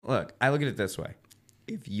look, I look at it this way.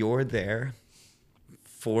 If you're there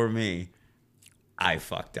for me, I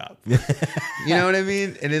fucked up. You know what I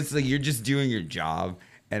mean? And it's like you're just doing your job.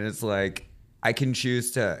 And it's like I can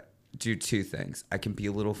choose to do two things. I can be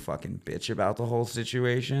a little fucking bitch about the whole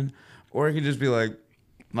situation, or I can just be like,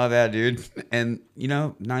 my bad, dude. And,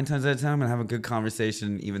 9 times out of 10, I'm going to have a good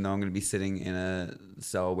conversation, even though I'm going to be sitting in a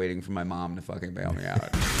cell waiting for my mom to fucking bail me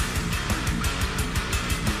out.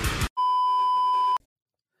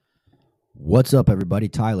 What's up, everybody?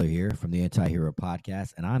 Tyler here from the Anti-Hero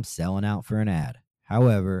Podcast, and I'm selling out for an ad.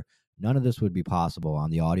 However, none of this would be possible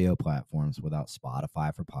on the audio platforms without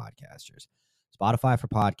Spotify for Podcasters. Spotify for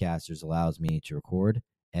Podcasters allows me to record,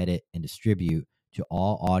 edit, and distribute to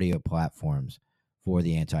all audio platforms for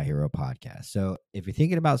the Anti-Hero Podcast. So if you're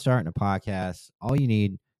thinking about starting a podcast, all you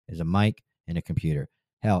need is a mic and a computer.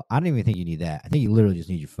 Hell, I don't even think you need that. I think you literally just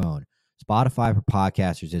need your phone. Spotify for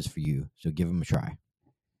Podcasters is for you, so give them a try.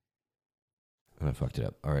 I fucked it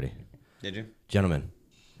up already. Did you? Gentlemen,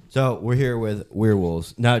 so we're here with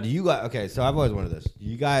werewolves. Now, do you guys... Okay, so I've always wanted this. Do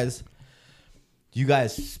you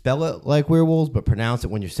guys spell it like werewolves but pronounce it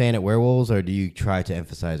when you're saying it werewolves, or do you try to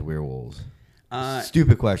emphasize werewolves?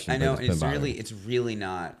 Stupid question. I know it's really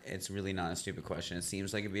not a stupid question. It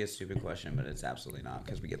seems like it'd be a stupid question, but it's absolutely not,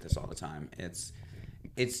 because we get this all the time.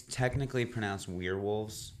 It's technically pronounced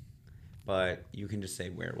werewolves, but you can just say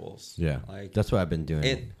werewolves. Yeah, like that's what I've been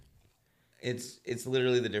doing. It's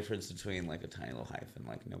literally the difference between like a tiny little hyphen.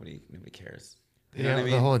 Like nobody cares. You know what I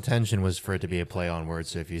mean? The whole intention was for it to be a play on words.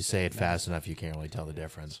 So if you say it fast enough, you can't really tell the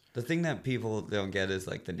difference. The thing that people don't get is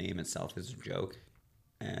like the name itself is a joke.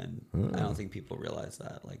 And I don't think people realize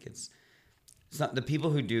that. Like it's not the people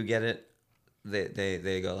who do get it.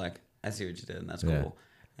 They go like, I see what you did, and that's cool.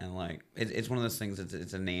 And like it's one of those things.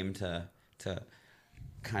 It's a name to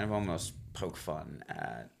kind of almost poke fun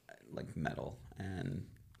at like metal, and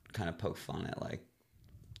kind of poke fun at like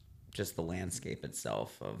just the landscape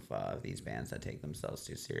itself of these bands that take themselves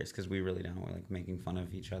too serious. Because we really don't. We like making fun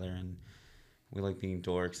of each other, and we like being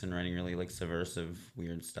dorks and writing really like subversive,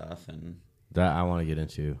 weird stuff. And that I want to get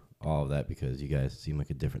into all of that, because you guys seem like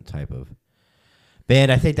a different type of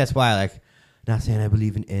band. I think that's why, like, not saying I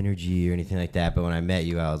believe in energy or anything like that, but when I met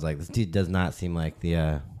you, I was like, this dude does not seem like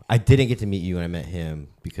the... I didn't get to meet you when I met him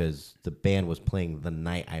because the band was playing the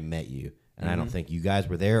night I met you, and I don't think you guys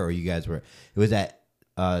were there, or you guys were... It was at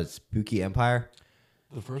Spooky Empire.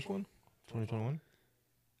 The first one? 2021?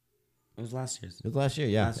 It was last year's. It was last year,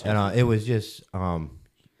 yeah. And it was just...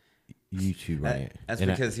 YouTube, right? That's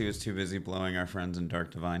because he was too busy blowing our friends in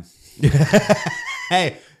Dark Divine.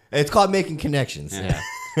 Hey, it's called making connections. Yeah.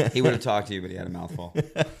 He would have talked to you, but he had a mouthful.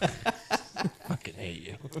 Fucking hate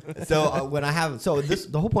you. So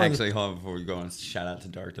the whole point. Actually, hold on, before we go on, shout out to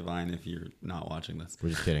Dark Divine if you're not watching this. We're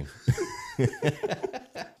just kidding.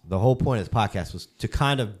 The whole point of this podcast was to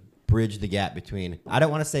kind of bridge the gap between, I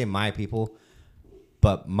don't want to say my people,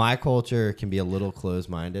 but my culture can be a little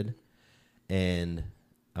closed-minded, and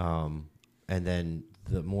then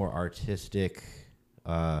the more artistic,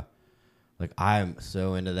 like I'm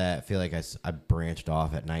so into that. I feel like I branched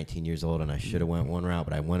off at 19 years old, and I should have went one route,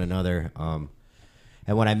 but I went another.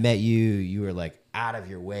 And when I met you, you were like out of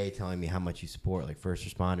your way telling me how much you support like first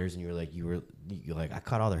responders, and you're like I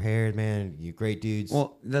cut all their hair, man. You're great dudes.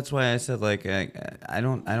 Well, that's why I said like I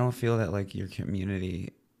don't feel that like your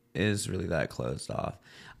community is really that closed off.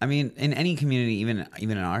 I mean, in any community, even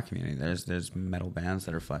in our community, there's metal bands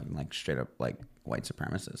that are fucking like straight up like white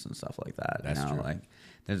supremacists and stuff like that. That's true. Like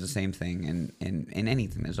there's the same thing in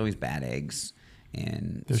anything. There's always bad eggs,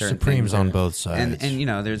 and there's Supremes on both sides.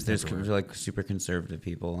 And there's like super conservative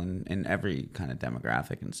people in every kind of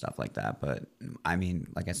demographic and stuff like that. But I mean,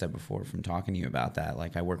 like I said before, from talking to you about that,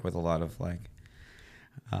 like I work with a lot of like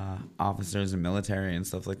officers and military and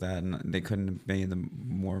stuff like that, and they couldn't have made the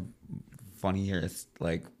more funniest,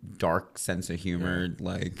 like dark sense of humor,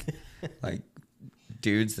 like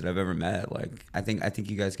dudes that I've ever met. Like I think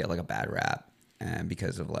you guys get like a bad rap, and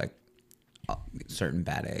because of like certain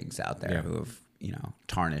bad eggs out there who have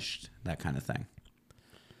tarnished that kind of thing.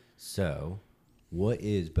 So, what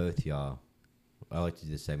is both y'all? I like to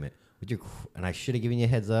do this segment with your, and I should have given you a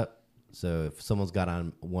heads up. So if someone's got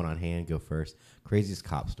one on hand, go first. Craziest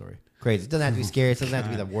cop story. Crazy. It doesn't have to be scary. It doesn't have to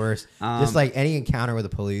be the worst. Just like any encounter with the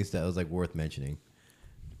police that was like worth mentioning.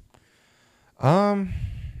 I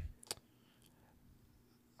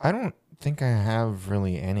don't think I have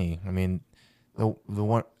really any. I mean, the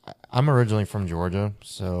one, I'm originally from Georgia,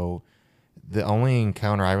 so the only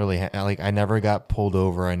encounter I really had, like, I never got pulled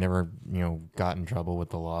over. I never, got in trouble with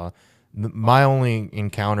the law. My only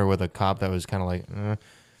encounter with a cop that was kind of like,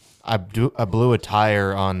 I blew a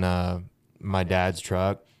tire on my dad's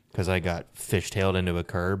truck, because I got fishtailed into a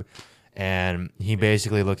curb. And he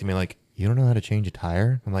basically looked at me like, you don't know how to change a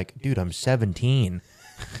tire? I'm like, dude, I'm 17.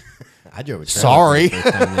 I drove a trailer Sorry. for the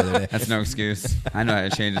first time the other day. That's no excuse. I know how to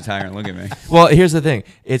change a tire and look at me. Well, here's the thing.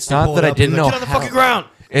 It's not that I didn't know Get on the fucking ground.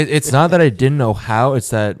 It's not that I didn't know how. It's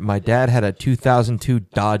that my dad had a 2002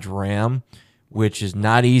 Dodge Ram, which is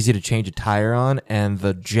not easy to change a tire on, and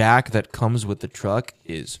the jack that comes with the truck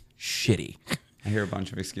is shitty. I hear a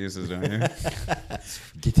bunch of excuses, don't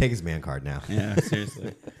you? Take his man card now. Yeah,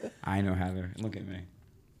 seriously. I know how to. Look at me.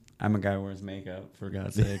 I'm a guy who wears makeup, for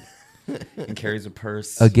God's sake. And carries a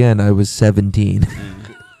purse. Again, I was 17. Yeah.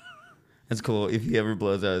 That's cool. If he ever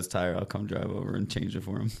blows out his tire, I'll come drive over and change it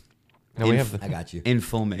for him. No, we have I got you. In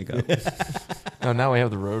full makeup. no, now we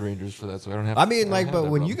have the Road Rangers for that, so I don't have. I mean, like, but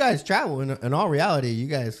when you guys travel, in all reality, you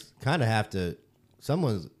guys kind of have to.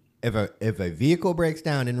 If a vehicle breaks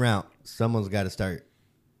down en route, someone's got to start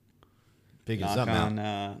figuring something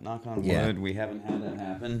out. Knock on Yeah. wood. We haven't had that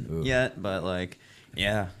happen Ooh. yet, but like,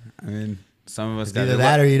 yeah. I mean, some of us It's got either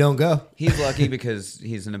that or you don't go. He's lucky because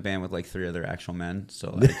he's in a band with like 3 other actual men,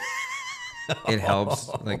 so like it helps.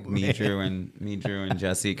 Like me, Drew, and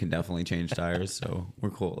Jesse can definitely change tires, so we're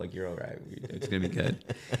cool. Like you're all right. It's gonna be good.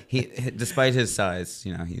 He, despite his size,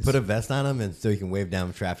 you know, he's Put a vest on him, and so you can wave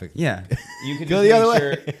down traffic. yeah. You can Go just the other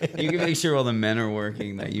make sure you can make sure while the men are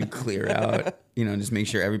working that you clear out. You know, just make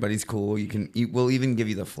sure everybody's cool. We'll even give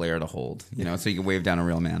you the flare to hold. You know, so you can wave down a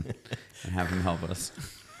real man and have him help us.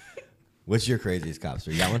 What's your craziest cop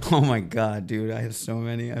story? You got one? Oh my god, dude! I have so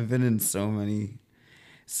many. I've been in so many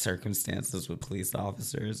circumstances with police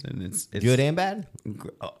officers, and it's Good and bad?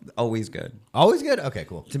 always good. Always good? Okay,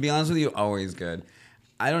 cool. To be honest with you, always good.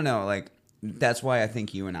 I don't know, like that's why I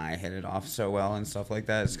think you and I hit it off so well and stuff like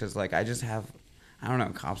that. It's because like I just have, I don't know,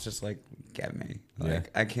 cops just like get me. Like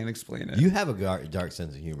Yeah. I can't explain it. You have a dark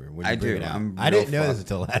sense of humor. When you I bring do. It out. I'm I real didn't know this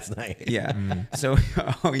fucked. until last night. Yeah. So,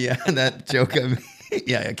 oh yeah, that joke I made.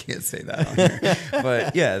 Yeah, I can't say that on here.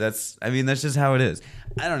 But yeah, that's just how it is.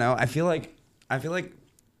 I don't know. I feel like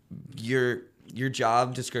your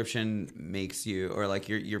job description makes you, or like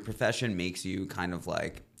your profession makes you kind of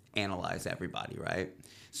like analyze everybody, right?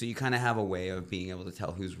 So you kind of have a way of being able to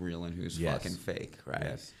tell who's real and who's Yes. fucking fake, right?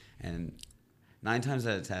 Yes. And 9 times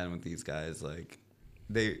out of 10 with these guys, like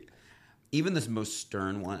even the most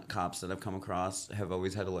stern cops that I've come across have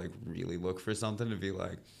always had to like really look for something to be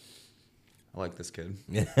like, I like this kid.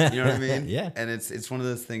 You know what I mean? Yeah. And it's one of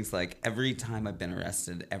those things like every time I've been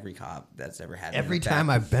arrested, every cop that's ever had Every me time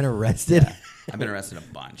back, I've been arrested? yeah, I've been arrested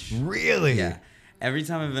a bunch. Really? Yeah. Every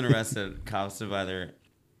time I've been arrested, cops have either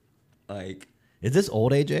like Is this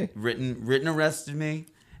old AJ? written arrested me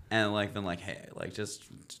and like been like, hey, like just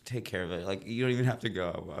take care of it. Like you don't even have to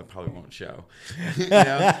go. I probably won't show. You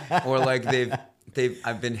know? Or like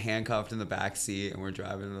I've been handcuffed in the back seat and we're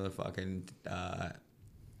driving to the fucking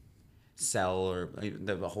cell or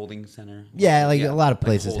the holding center. Yeah, like a lot of like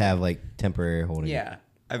places holding. have like temporary holding. Yeah.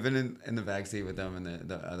 I've been in the backseat with them, and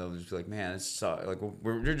they'll just be like, "Man, it's so like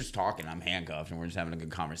we're just talking. I'm handcuffed, and we're just having a good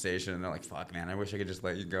conversation." And they're like, "Fuck, man, I wish I could just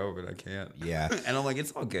let you go, but I can't." Yeah. And I'm like,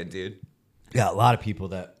 "It's all good, dude." Yeah, a lot of people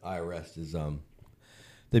that I arrest is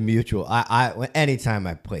the mutual. Anytime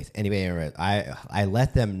I place anybody in arrest, I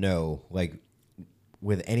let them know, like,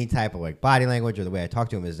 with any type of like body language or the way I talk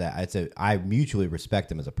to them, is that I mutually respect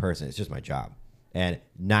them as a person. It's just my job. And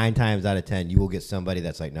 9 times out of 10, you will get somebody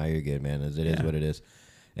that's like, "No, you're good, man. It is what it is."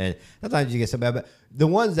 And sometimes you get somebody, but the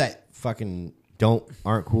ones that fucking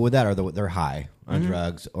aren't cool with that are they're high on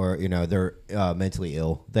drugs, or they're mentally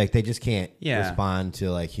ill. Like they just can't respond to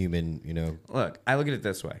like human. Look, I look at it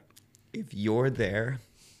this way: if you're there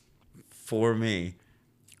for me,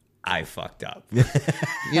 I fucked up. You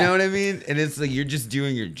know what I mean? And it's like you're just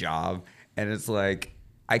doing your job, and it's like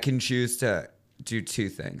I can choose to do 2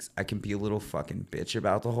 things. I can be a little fucking bitch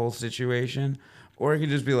about the whole situation, or I can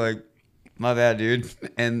just be like, "My bad, dude."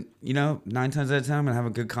 And 9 times out of 10, I'm gonna have a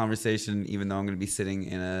good conversation, even though I'm gonna be sitting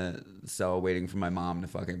in a cell waiting for my mom to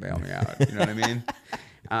fucking bail me out. You know what I mean?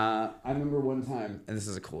 I remember one time, and this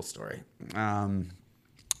is a cool story.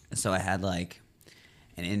 So I had like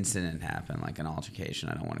an incident happen, like an altercation.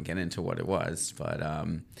 I don't want to get into what it was, but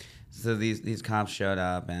so these cops showed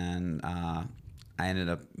up, and I ended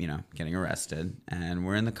up getting arrested. And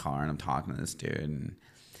we're in the car, and I'm talking to this dude, and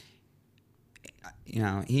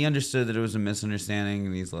he understood that it was a misunderstanding,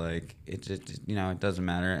 and he's like, it just, it doesn't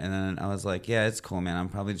matter. And then I was like, yeah, it's cool, man. I'm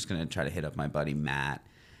probably just gonna try to hit up my buddy Matt.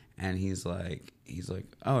 And he's like,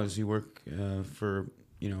 oh, does he work for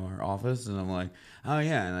our office? And I'm like, oh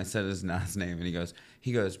yeah. And I said his last name, and he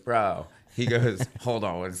goes, bro. He goes, hold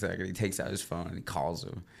on one second. He takes out his phone and he calls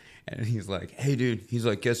him, And he's like, hey, dude. He's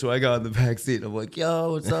like, guess who I got in the back seat? I'm like,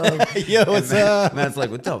 yo, what's up? Yo, what's up? Matt's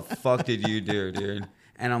like, what the fuck did you do, dude?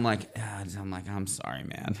 And I'm like, I'm sorry,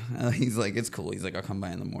 man. He's like, it's cool. He's like, I'll come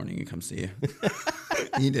by in the morning and come see you.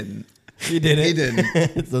 He didn't. He did it. He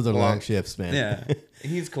didn't. Those are long shifts, man. Yeah,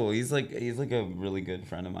 he's cool. He's like a really good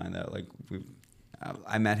friend of mine that like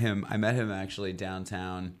I met him actually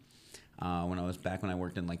downtown when I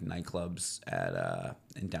worked in like nightclubs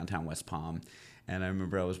in downtown West Palm. And I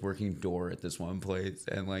remember I was working door at this one place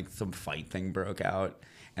and like some fight thing broke out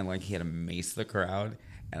and like he had to mace the crowd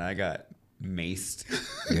and I got maced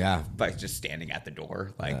by just standing at the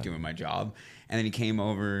door like doing my job. And then he came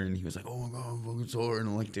over and he was like, oh my God, I'm fucking sore. And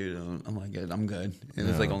I'm like, dude, I'm like, I'm good. And it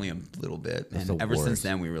was like only a little bit. That's and the ever worst. since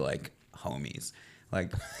then we were like homies.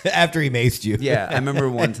 Like After he maced you. yeah, I remember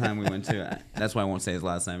one time we went to, that's why I won't say his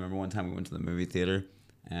last name. I remember one time we went to the movie theater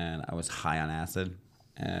and I was high on acid.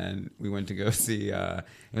 And we went to go see, it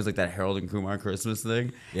was like that Harold and Kumar Christmas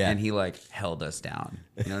thing. Yeah. And he like held us down.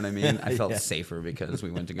 You know what I mean? I felt safer because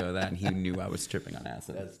we went to go to that and he knew I was tripping on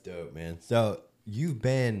acid. That's dope, man. So you've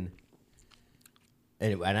been,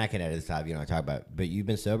 and I can edit this out if you don't talk about it, but you've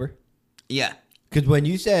been sober? Yeah. Because when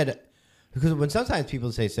you said, because when sometimes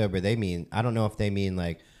people say sober, they mean, I don't know if they mean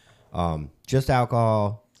like just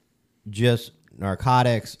alcohol, just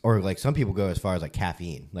narcotics, or like some people go as far as like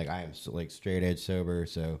caffeine. Like I am like straight edge sober,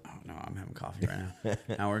 so. Oh no, I'm having coffee right now.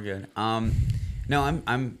 Now we're good. No,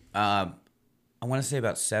 I'm I want to say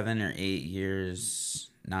about 7 or 8 years,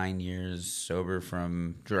 9 years sober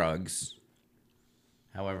from drugs.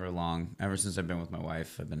 However long, ever since I've been with my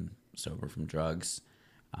wife, I've been sober from drugs.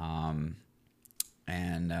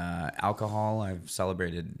 And alcohol, I've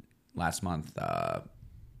celebrated last month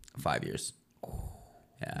 5 years.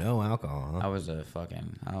 Yeah. No alcohol, huh? I was a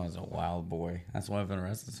wild boy. That's why I've been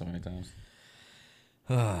arrested so many times.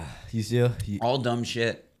 You still? All dumb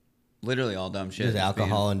shit. Literally all dumb shit. Just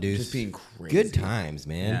alcohol induced. Just being crazy. Good times,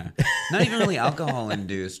 man. Yeah. Not even really alcohol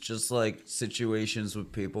induced. Just like situations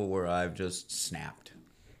with people where I've just snapped.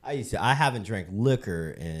 I haven't drank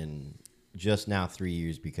liquor in just now 3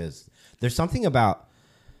 years because there's something about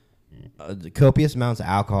the copious amounts of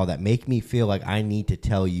alcohol that make me feel like I need to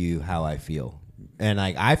tell you how I feel. And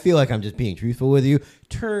like I feel like I'm just being truthful with you.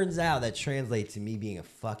 Turns out that translates to me being a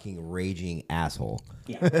fucking raging asshole.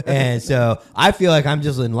 Yeah. And so I feel like I'm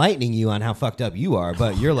just enlightening you on how fucked up you are.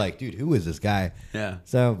 But you're like, dude, who is this guy? Yeah.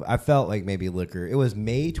 So I felt like maybe liquor. It was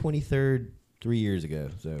May 23rd, 3 years ago.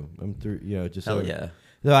 So I'm through. Just Hell so, yeah.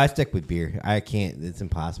 So I stick with beer. I can't. It's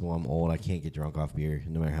impossible. I'm old. I can't get drunk off beer,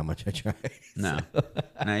 no matter how much I try. No.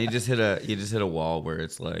 No, you just hit a wall where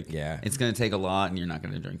it's like, Yeah. it's gonna take a lot, and you're not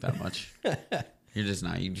gonna drink that much. You're just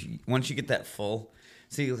not. Once you get that full,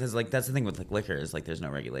 see, because like that's the thing with like liquor is like there's no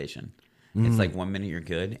regulation. It's like 1 minute you're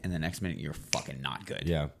good, and the next minute you're fucking not good.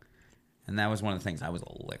 Yeah. And that was one of the things. I was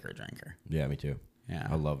a liquor drinker. Yeah, me too. Yeah.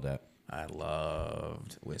 I love that. I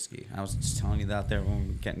loved whiskey. I was just telling you that there when we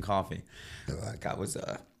were getting coffee. Like I was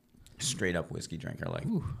a straight up whiskey drinker. Like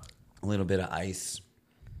a little bit of ice,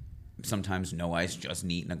 sometimes no ice, just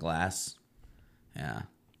neat in a glass. Yeah,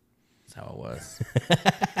 that's how it was.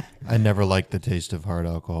 I never liked the taste of hard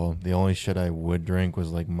alcohol. The only shit I would drink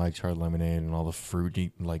was like Mike's Hard Lemonade and all the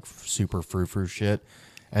fruity, like super frou shit.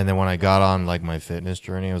 And then when I got on like my fitness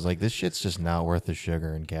journey, I was like, this shit's just not worth the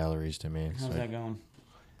sugar and calories to me. How's that going?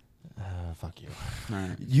 Fuck you. All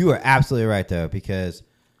right. You are absolutely right though, because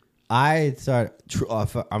I started.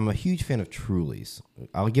 I'm a huge fan of Trulies.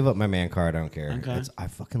 I'll give up my man card. I don't care. Okay. I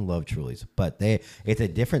fucking love Trulies, but it's a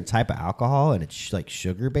different type of alcohol, and it's like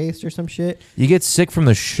sugar based or some shit. You get sick from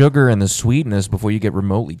the sugar and the sweetness before you get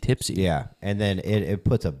remotely tipsy. Yeah, and then it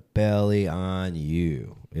puts a belly on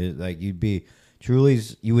you. Like you'd be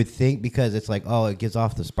Trulies. You would think because it's like, oh, it gives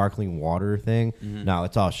off the sparkling water thing. Mm-hmm. No,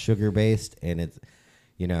 it's all sugar based, and it's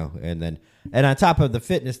and on top of the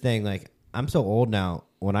fitness thing, like I'm so old now.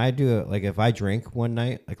 When I do it, like if I drink one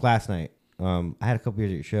night, like last night, I had a couple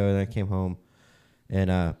beers at your show, and I came home, and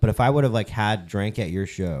but if I would have like had drank at your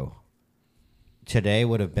show, today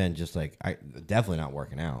would have been just like I definitely not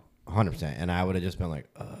working out, 100%, and I would have just been like,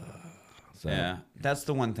 so Yeah, that's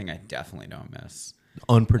the one thing I definitely don't miss.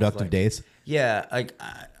 unproductive like- days. Yeah, like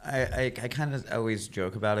I kind of always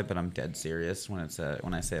joke about it, but I'm dead serious when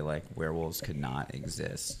when I say like werewolves could not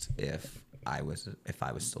exist if I was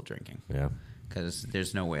still drinking. Yeah. Because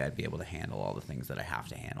there's no way I'd be able to handle all the things that I have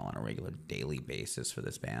to handle on a regular daily basis for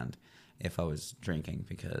this band if I was drinking.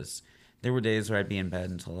 Because there were days where I'd be in bed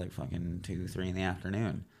until like fucking 2, 3 in the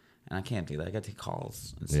afternoon, and I can't do that. I got to take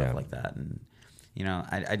calls and stuff like that, and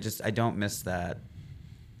I don't miss that.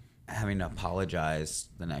 Having to apologize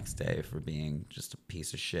the next day for being just a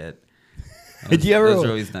piece of shit. Did you ever, those are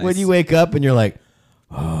always nice. when you wake up and you're like,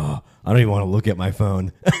 oh, I don't even want to look at my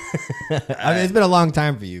phone. I mean, it's been a long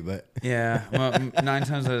time for you, but Yeah, well, 9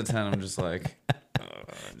 times out of 10, I'm just like,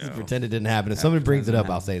 just pretend it didn't happen. If somebody brings it up,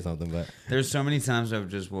 I'll say something. But there's so many times I've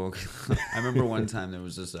just woke. I remember one time there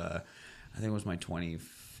was this. I think it was my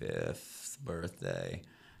 25th birthday.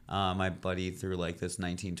 My buddy threw like this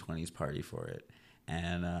 1920s party for it,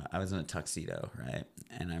 and I was in a tuxedo, right?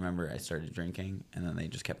 And I remember I started drinking, and then they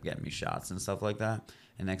just kept getting me shots and stuff like that.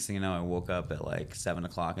 And next thing you know, I woke up at like 7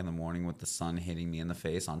 o'clock in the morning with the sun hitting me in the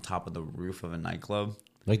face on top of the roof of a nightclub.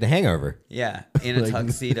 like The Hangover. Yeah, in a Like-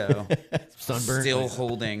 tuxedo, Sunburn. still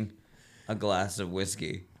holding a glass of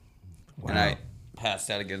whiskey, and I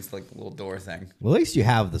passed out against like the little door thing. Well, at least you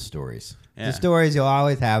have the stories. Yeah. The stories you'll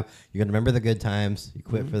always have. You're going to remember the good times. You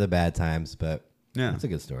quit for the bad times, but Yeah. it's a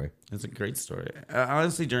good story. It's a great story.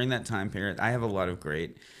 Honestly, during that time period, I have a lot of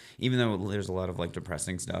great, even though there's a lot of like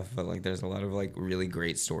depressing stuff, but like there's a lot of like really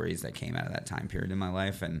great stories that came out of that time period in my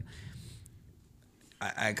life, and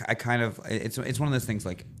I kind of it's one of those things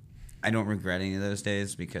like I don't regret any of those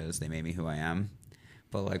days because they made me who I am.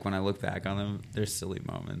 But like when I look back on them, there's silly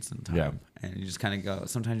moments in time, Yeah. and you just kind of go.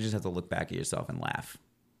 Sometimes you just have to look back at yourself and laugh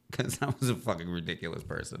because I was a fucking ridiculous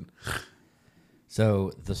person.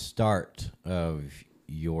 So the start of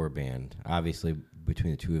your band, obviously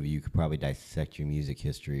between the two of you, you could probably dissect your music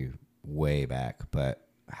history way back. But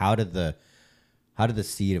how did the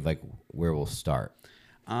seed of like Werewolves start?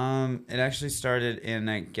 It actually started in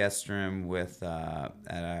a guest room with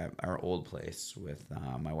at our old place with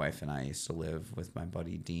my wife and I used to live with my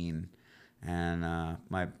buddy Dean and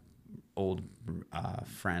my old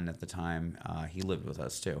friend at the time. He lived with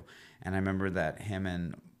us too, and I remember that him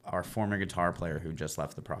and our former guitar player who just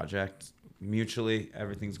left the project mutually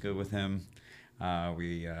everything's good with him.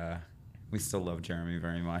 We still love Jeremy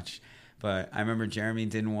very much. But I remember Jeremy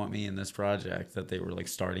didn't want me in this project that they were like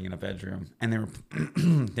starting in a bedroom, and they were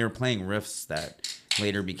they were playing riffs that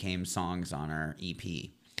later became songs on our EP.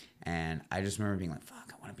 And I just remember being like,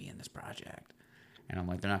 "Fuck, I want to be in this project," and I'm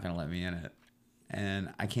like, "They're not gonna let me in it."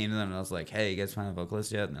 And I came to them and I was like, "Hey, you guys find a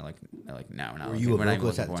vocalist yet?" And they're like, "No, no." Were you a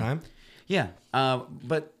vocalist at the time? Yeah,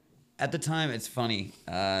 but at the time, it's funny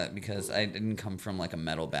because I didn't come from like a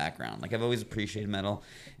metal background. Like I've always appreciated metal,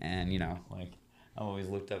 and you know, like I've always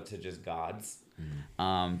looked up to just gods.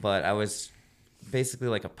 But I was basically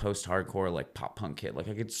like a post-hardcore, like pop punk kid. Like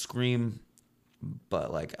I could scream,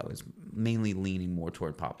 but like I was mainly leaning more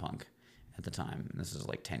toward pop punk at the time. And this is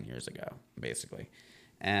like 10 years ago, basically.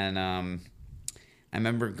 And I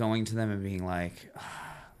remember going to them and being like,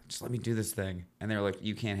 just let me do this thing. And they were like,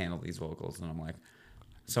 you can't handle these vocals. And I'm like,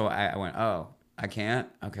 so I went, oh, I can't?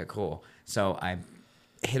 Okay, cool. So I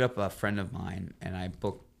hit up a friend of mine and I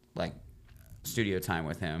booked like studio time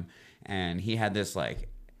with him. And he had this like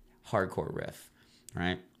hardcore riff,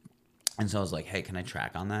 right? And so I was like, hey, can I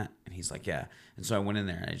track on that? And he's like, yeah. And so I went in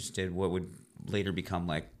there and I just did what would later become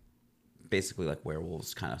like basically like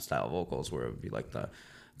Werewolves kind of style vocals, where it would be like the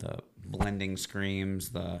blending screams,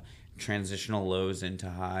 the transitional lows into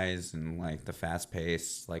highs, and like the fast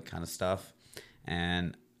pace like kind of stuff.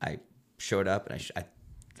 And I showed up and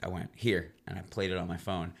I went here and I played it on my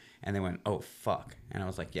phone, and they went, oh fuck. And I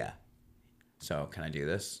was like, yeah. So can I do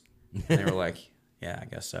this? And they were like, yeah, I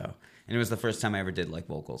guess so. And it was the first time I ever did like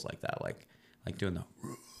vocals like that, like doing the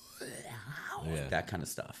like that kind of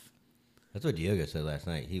stuff. That's what Diogo said last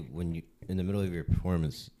night. He, when you in the middle of your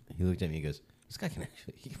performance, he looked at me and goes, "This guy can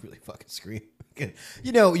actually, he can really fucking scream."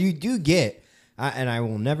 You know, you do get, and I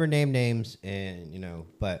will never name names, and you know,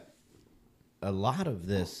 but a lot of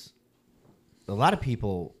this, a lot of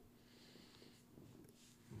people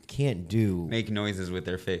can't do Make noises with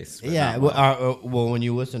their face. but yeah, not well, when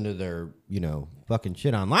you listen to their, you know, fucking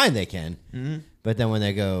shit online, they can. Mm-hmm. But then when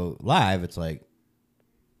they go live, it's like,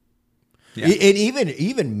 Yeah. and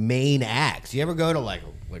even main acts. You ever go to like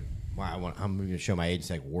wow, I'm going to show my age, it's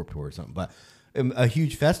like Warped Tour or something, but a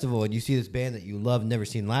huge festival, and you see this band that you love, never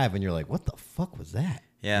seen live, and you're like, what the fuck was that?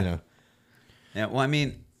 Yeah. You know? Yeah, well, I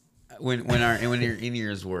mean, when your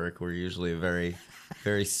in-ears work, we're usually a very,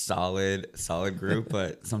 very solid group,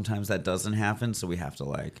 but sometimes that doesn't happen, so we have to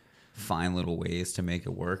like find little ways to make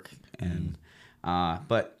it work. And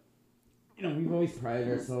but you know, we've always prided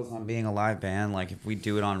ourselves on being a live band. Like if we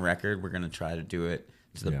do it on record, we're gonna try to do it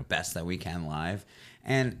to the best that we can live.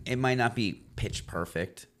 And it might not be pitch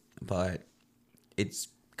perfect, but it's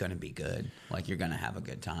gonna be good. Like you're gonna have a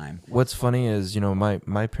good time. What's funny is, you know,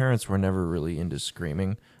 my parents were never really into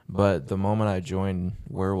screaming, but the moment I joined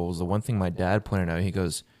Werewolves, the one thing my dad pointed out, he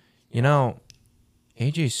goes, you know,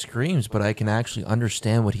 AJ screams, but I can actually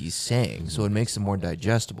understand what he's saying, so it makes it more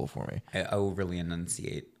digestible for me. I overly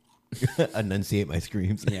enunciate Enunciate my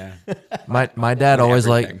screams. Yeah. My dad always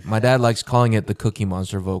Everything. my dad likes calling it the Cookie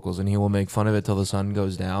Monster vocals, and he will make fun of it till the sun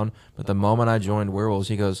goes down. But the moment I joined Werewolves,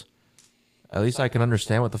 he goes, "At least I can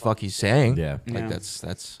understand what the fuck he's saying." Yeah. like Yeah.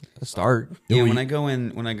 that's a start. Yeah, when I go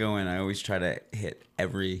in, I always try to hit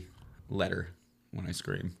every letter when I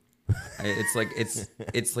scream.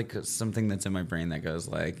 It's like something that's in my brain that goes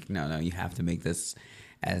like, no, you have to make this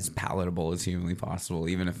as palatable as humanly possible,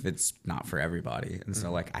 even if it's not for everybody. And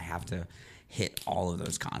so like I have to hit all of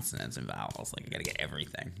those consonants and vowels. Like I gotta get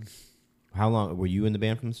everything. How long were you in the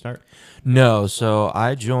band from the start? No, so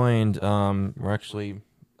I joined. We're actually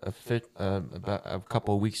about a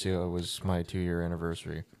couple of weeks ago was my 2-year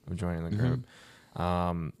anniversary of joining the group.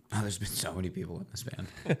 Oh, there's been so many people in this band.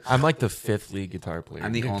 I'm like the 5th lead guitar player.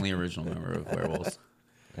 I'm the only original member of Werewolves.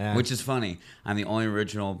 Yeah. Which is funny. I'm the only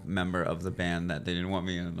original member of the band that they didn't want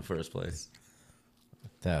me in the first place.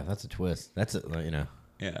 Yeah, that's a twist. That's a,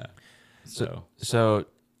 Yeah. So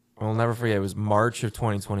I'll never forget. It was March of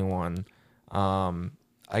 2021.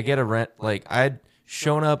 I get a rent. Like I'd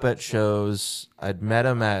shown up at shows. I'd met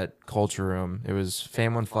him at Culture Room. It was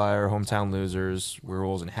Fame on Fire, Hometown Losers,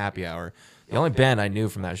 Werewolves, and Happy Hour. The only band I knew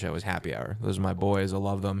from that show was Happy Hour. Those are my boys. I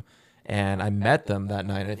love them. And I met them that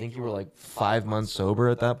night. I think you were like 5 months sober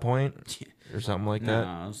at that point, or something like No, that.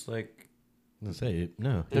 I was like, Let's say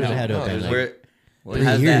no. There's It had to no, have been there's like- Well, 3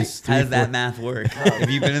 how does years, that, how does 3, that 4 math work? If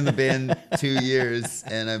you've been in the band 2 years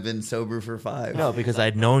and I've been sober for 5. No, because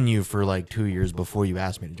I'd known you for like 2 years before you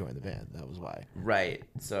asked me to join the band. That was why. Right.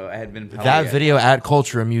 So I had been probably That video at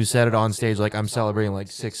Culture Room, you said it on stage like I'm celebrating like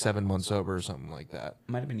 6-7 months sober or something like that.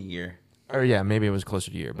 might have been a year. Or yeah, maybe it was closer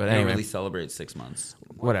to a year. But I don't anyway, really celebrate 6 months.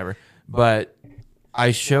 whatever. But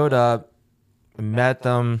I showed up, met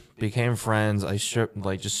them, became friends. I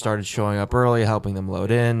just started showing up early, helping them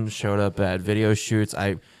load in. Showed up at video shoots.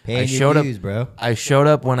 I Paying showed your up. dues, bro. I showed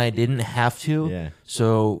up when I didn't have to. Yeah.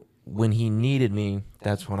 So when he needed me,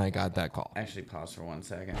 that's when I got that call. Actually, pause for 1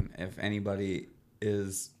 second. If anybody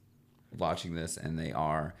is watching this and they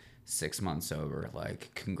are 6 months sober,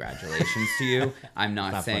 like, congratulations to you. I'm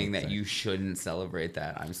not Not saying funny to that say. you shouldn't celebrate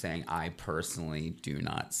that. I'm saying I personally do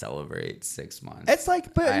not celebrate 6 months. It's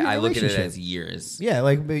like, but I look at it relationship. as years. Yeah,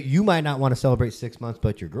 like but you might not want to celebrate 6 months,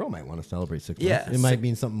 but your girl might want to celebrate 6 months. Yeah, It might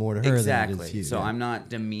mean something more to her than it Exactly. is to you. So yeah. I'm not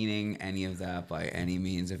demeaning any of that by any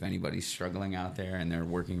means. If anybody's struggling out there and they're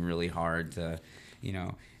working really hard to,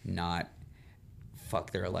 not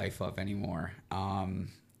fuck their life up anymore.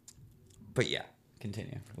 But yeah,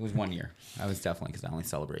 continue. It was 1 year. I was definitely, because I only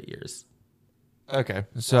celebrate years. Okay,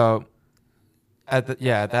 so at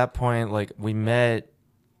that point, like we met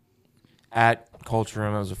at Culture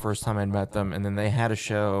Room. It was the first time I'd met them, and then they had a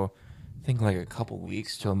show. I think like a couple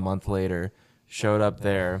weeks to a month later, showed up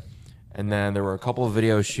there, and then there were a couple of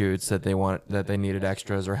video shoots that they needed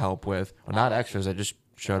extras or help with. Well, not extras. I just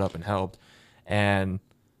showed up and helped. And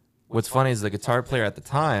what's funny is the guitar player at the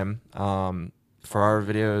time, for our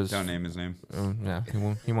videos. Don't name his name. Yeah,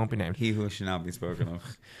 he won't be named. He who should not be spoken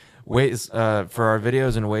of. For our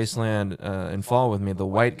videos in Wasteland and Fall With Me, the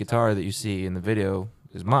white guitar that you see in the video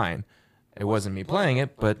is mine. It wasn't me playing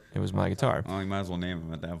it, but it was my guitar. Well, you might as well name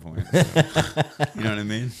him at that point. So. You know what I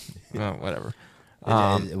mean? Oh, whatever.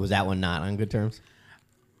 Was that one not on good terms?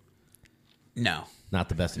 No. Not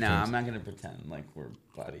the best of No, terms. I'm not gonna pretend like we're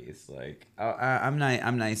buddies. Like, I'm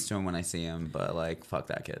nice to him when I see him, but like, fuck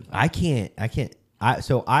that kid. I can't.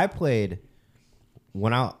 So I played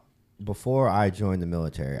before I joined the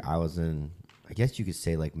military. I was in, I guess you could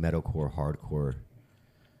say, like metalcore, hardcore,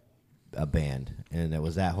 a band, and it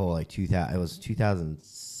was that whole like 2000. It was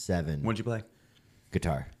 2007. What'd you play?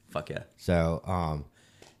 Guitar. Fuck yeah. So,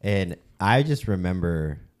 and I just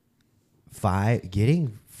remember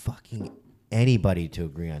getting fucking anybody to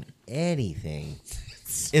agree on anything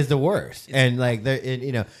is the worst. And like,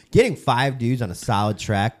 getting 5 dudes on a solid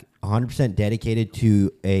track, 100% dedicated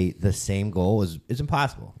to the same goal is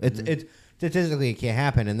impossible. It's statistically it can't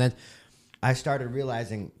happen. And then I started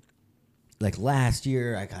realizing, like last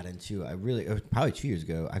year, it was probably 2 years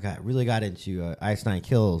ago, I really got into Ice Nine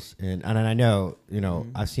Kills, and I know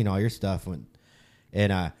I've seen all your stuff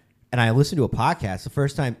and I listened to a podcast. The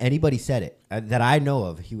first time anybody said it that I know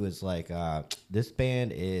of, he was like, "This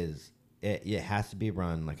band it has to be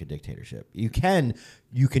run like a dictatorship. You can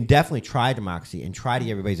definitely try democracy and try to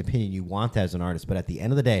get everybody's opinion. You want that as an artist, but at the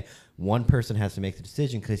end of the day, one person has to make the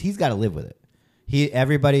decision because he's got to live with it.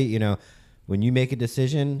 Everybody, when you make a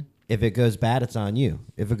decision, if it goes bad, it's on you.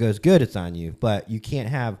 If it goes good, it's on you. But you can't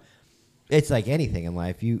have. It's like anything in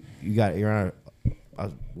life. You're on a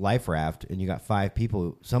life raft and you got 5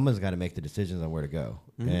 people. Someone's got to make the decisions on where to go,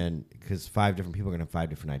 and because 5 different people are going to have 5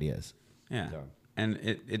 different ideas. Yeah. So. And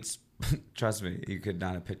it's trust me, you could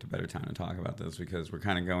not have picked a better time to talk about this because we're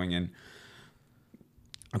kind of going in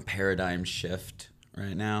a paradigm shift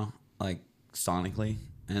right now, like sonically.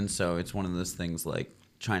 And so it's one of those things like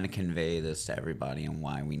trying to convey this to everybody and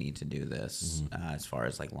why we need to do this as far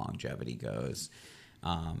as like longevity goes.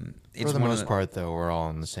 It's For the most part, though, we're all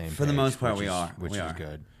on the same. For the most part, which is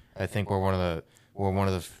good. I think we're one of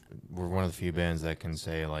the few bands that can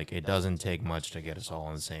say like it doesn't take much to get us all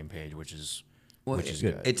on the same page, which is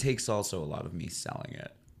good. It takes also a lot of me selling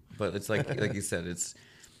it, but it's like like you said,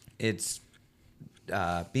 it's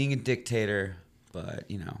being a dictator, but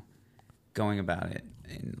going about it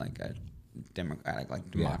in like a democratic, like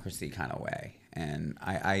democracy kind of way. And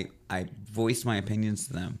I voiced my opinions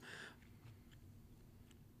to them,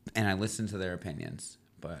 and I listened to their opinions.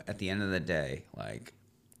 But at the end of the day, like,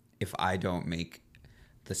 if I don't make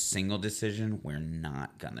the single decision, we're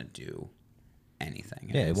not gonna do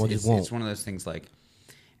anything. Yeah, it's one of those things like,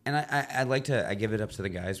 and I give it up to the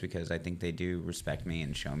guys because I think they do respect me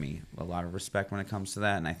and show me a lot of respect when it comes to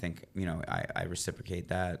that, and I think I reciprocate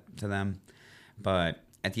that to them. But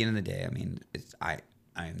at the end of the day, I mean, I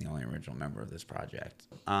am the only original member of this project.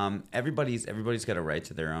 Everybody's got a right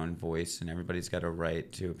to their own voice, and everybody's got a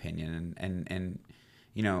right to opinion, and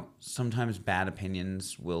sometimes bad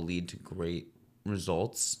opinions will lead to great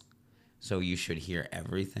results. So you should hear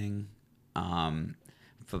everything.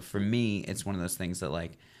 But for me, it's one of those things that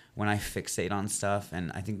like when I fixate on stuff,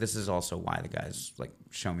 and I think this is also why the guys like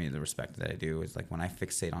show me the respect that I do, is like when I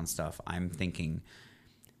fixate on stuff, I'm thinking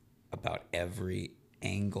about every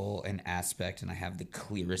angle and aspect, and I have the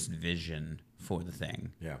clearest vision for the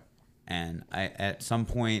thing. Yeah. And at some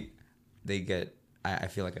point I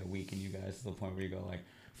feel like I weaken you guys to the point where you go like,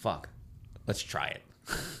 fuck, let's try it.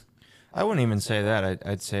 I wouldn't even say that.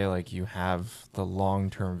 I'd say like you have the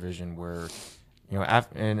long-term vision where,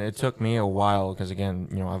 and it took me a while because again,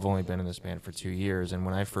 I've only been in this band for 2 years, and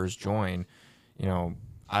when I first joined,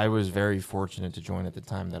 I was very fortunate to join at the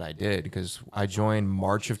time that I did because I joined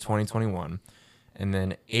March of 2021, and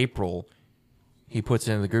then April, he puts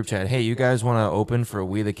in the group chat, hey, you guys want to open for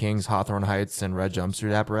We the Kings, Hawthorne Heights, and Red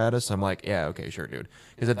Jumpsuit Apparatus? I'm like, yeah, okay, sure, dude.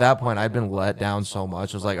 Because at that point, I'd been let down so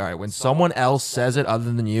much. I was like, all right, when someone else says it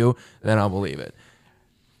other than you, then I'll believe it.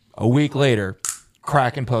 A week later,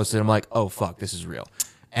 Kraken posted. I'm like, oh, fuck, this is real.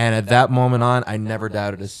 And at that moment on, I never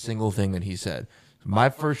doubted a single thing that he said. My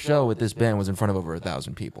first show with this band was in front of over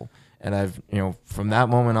 1,000 people. And I've, from that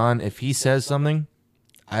moment on, if he says something,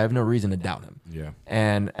 I have no reason to doubt him. Yeah.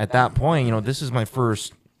 And at that point, this is my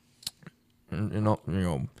first, for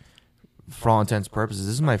all intents and purposes,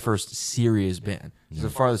 this is my first serious band. This is the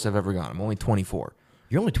farthest I've ever gone. I'm only 24.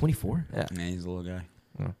 You're only 24? Yeah. Yeah, he's a little guy.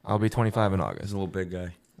 I'll be 25 in He's August. a little big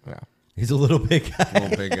guy. Yeah. He's a little big guy. A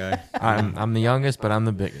little big guy. I'm the youngest, but I'm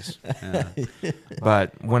the biggest. Yeah.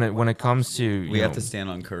 But when it comes to We have to stand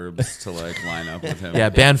on curbs to like line up with him. yeah,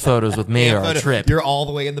 band photos with me are a trip. You're all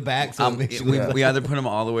the way in the back, so it makes you we either put him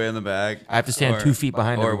all the way in the back. I have to stand 2 feet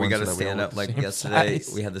behind or we everyone got to so that we stand don't up look like the same yesterday.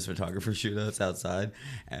 size. We had this photographer shoot us outside,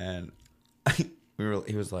 and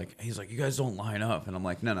he was like, you guys don't line up, and I'm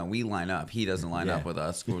like, no, we line up. He doesn't line up with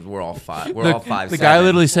us. We're all five. We're all 5'7". The guy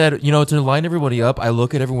literally said, to line everybody up, I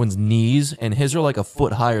look at everyone's knees, and his are like a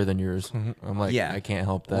foot higher than yours. I'm like, Yeah. I can't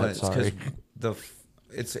help that. Well, it's 'cause Sorry.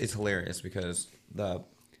 it's hilarious because the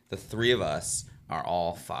three of us are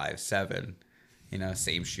all 5'7",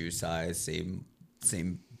 same shoe size,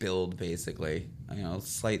 same build basically,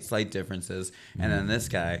 slight differences, and then this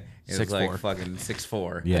guy is 6'4". like fucking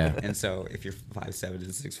 6'4". Yeah. And so if you're 5'7" and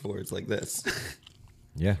 6'4", it's like this.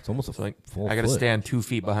 Yeah, it's almost It's like full I got to foot. stand 2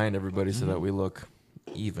 feet behind everybody so that we look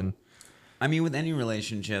even. I mean, with any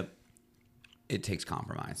relationship, it takes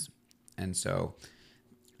compromise. And so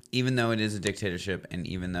even though it is a dictatorship, and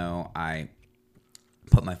even though I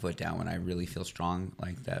put my foot down when I really feel strong,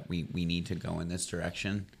 like that we need to go in this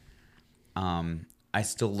direction, I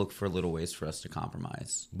still look for little ways for us to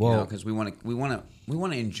compromise. Well, because we want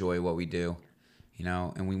to enjoy what we do,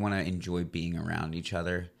 and we want to enjoy being around each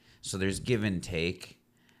other. So there's give and take,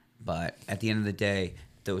 but at the end of the day,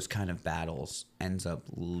 those kind of battles ends up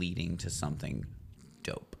leading to something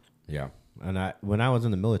dope. Yeah, and when I was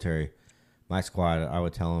in the military, my squad, I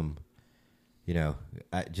would tell them,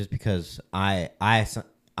 just because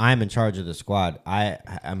I'm in charge of the squad,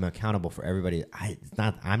 I'm accountable for everybody.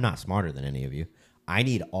 I'm not smarter than any of you. I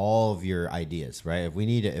need all of your ideas, right?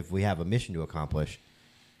 If we have a mission to accomplish,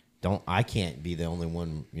 I can't be the only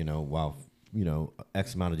one, while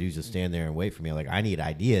X amount of dudes just stand there and wait for me. Like, I need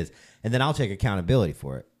ideas, and then I'll take accountability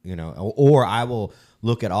for it, or I will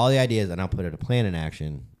look at all the ideas and I'll put a plan in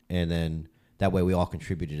action, and then that way we all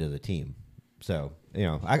contributed to the team. So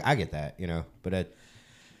I get that,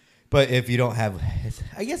 but if you don't have,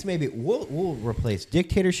 I guess maybe we'll replace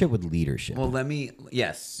dictatorship with leadership. Well,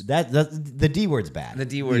 yes. That the D word's bad. The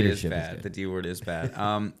D word is bad. The D word is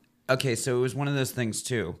bad. Okay, so it was one of those things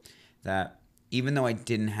too that even though I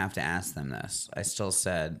didn't have to ask them this, I still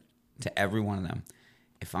said to every one of them,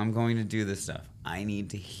 if I'm going to do this stuff, I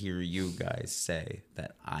need to hear you guys say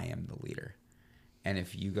that I am the leader. And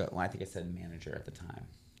if you go, well, I think I said manager at the time.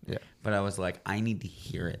 Yeah. But I was like, I need to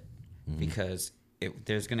hear it because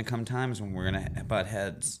there's going to come times when we're going to butt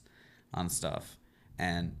heads on stuff.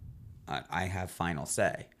 And I have final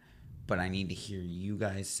say. But I need to hear you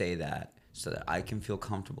guys say that so that I can feel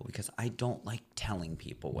comfortable, because I don't like telling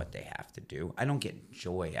people what they have to do. I don't get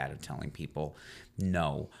joy out of telling people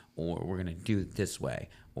no, or we're going to do it this way,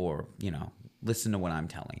 or, listen to what I'm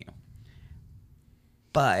telling you.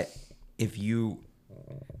 But if you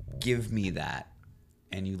give me that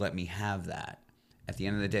and you let me have that, at the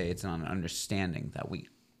end of the day, it's on an understanding that we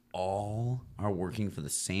all are working for the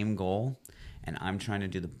same goal, and I'm trying to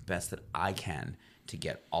do the best that I can to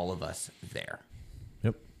get all of us there.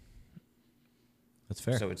 Yep. That's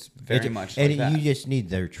fair. So it's very much and like that. you just need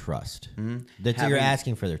their trust. Mm-hmm. You're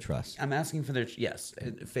asking for their trust. I'm asking for their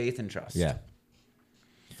faith and trust. Yeah.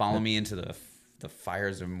 Follow me into the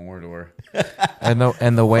fires of Mordor.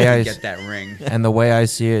 And the way I get that ring. And the way I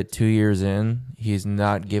see it, 2 years in, he's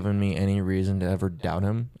not given me any reason to ever doubt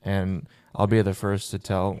him. And I'll be the first to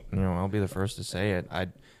tell. I'll be the first to say it. I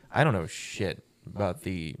don't know shit about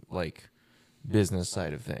the business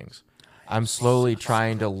side of things. I'm slowly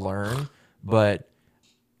trying to learn, but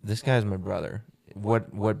this guy's my brother.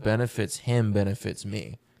 What benefits him benefits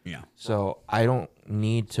me. Yeah. So I don't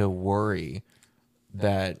need to worry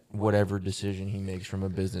that whatever decision he makes from a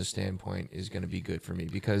business standpoint is going to be good for me,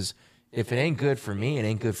 because if it ain't good for me, it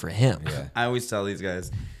ain't good for him. Yeah. I always tell these guys,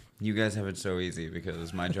 you guys have it so easy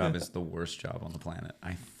because my job is the worst job on the planet.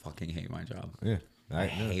 I fucking hate my job. Yeah. I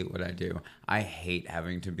hate what I do. I hate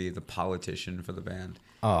having to be the politician for the band.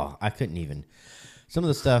 Oh, I couldn't even. Some of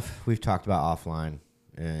the stuff we've talked about offline,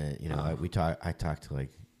 I talked to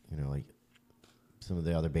some of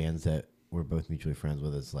the other bands that we're both mutually friends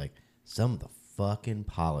with. It's like some of the fucking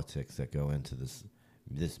politics that go into this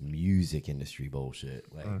music industry bullshit.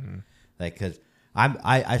 Because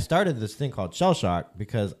I started this thing called Shell Shock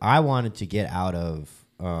because I wanted to get out of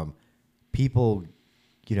people,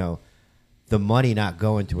 the money not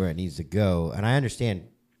going to where it needs to go. And I understand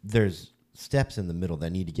there's steps in the middle that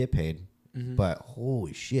need to get paid, but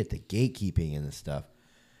holy shit, the gatekeeping and this stuff,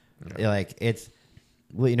 it's,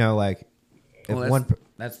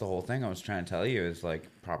 that's the whole thing I was trying to tell you is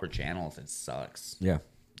proper channels. It sucks. Yeah.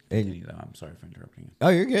 I'm sorry for interrupting you. Oh,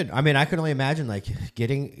 you're good. I mean, I could only imagine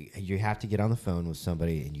you have to get on the phone with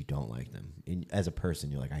somebody and you don't like them. And as a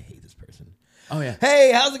person, you're like, I hate this person. Oh yeah.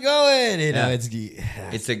 Hey, how's it going?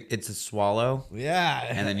 It's a swallow. Yeah.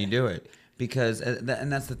 And then you do it. Because,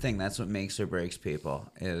 and that's the thing, that's what makes or breaks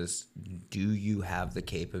people, is do you have the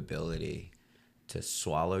capability to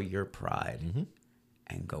swallow your pride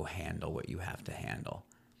and go handle what you have to handle?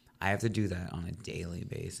 I have to do that on a daily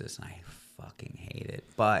basis, and I fucking hate it.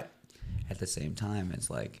 But at the same time, it's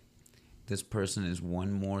this person is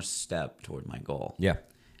one more step toward my goal. Yeah.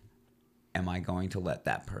 Am I going to let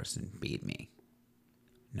that person beat me?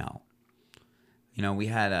 No. We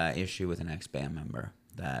had an issue with an ex-band member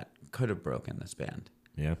that could have broken this band.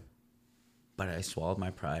 Yeah. But I swallowed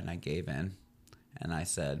my pride and I gave in. And I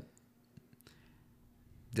said,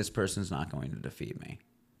 this person's not going to defeat me.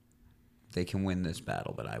 They can win this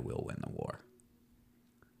battle, but I will win the war.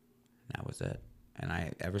 And that was it.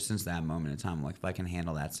 And ever since that moment in time, if I can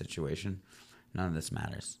handle that situation, none of this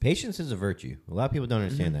matters. Patience is a virtue. A lot of people don't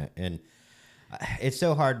understand that. And it's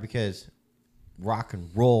so hard because rock and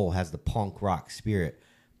roll has the punk rock spirit,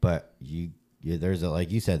 but there's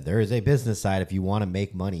like you said, there is a business side. If you want to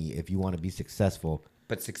make money, if you want to be successful,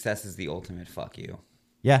 but success is the ultimate fuck you.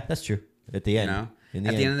 Yeah, that's true. At the end, at the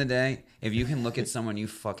end of the day, if you can look at someone you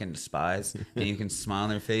fucking despise and you can smile on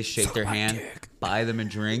their face, shake their hand, buy them a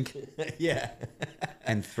drink,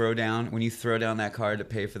 and when you throw down that card to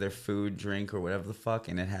pay for their food, drink, or whatever the fuck,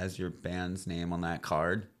 and it has your band's name on that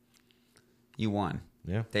card, you won.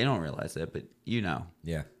 Yeah, they don't realize it, but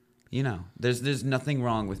Yeah, there's nothing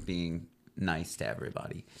wrong with being nice to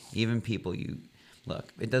everybody, even people you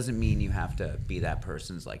look. It doesn't mean you have to be that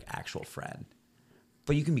person's actual friend.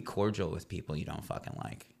 But you can be cordial with people you don't fucking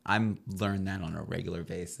like. I'm learned that on a regular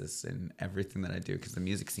basis in everything that I do because the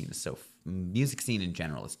music scene in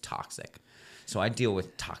general is toxic. So I deal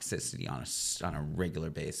with toxicity on a regular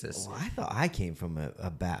basis. Well, I thought I came from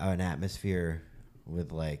an atmosphere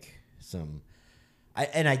with some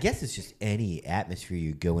And I guess it's just any atmosphere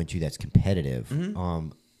you go into that's competitive. There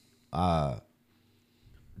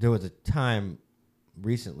was a time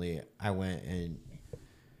recently I went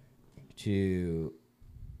to.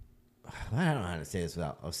 I don't know how to say this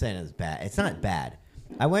without. I was saying it's bad. It's not bad.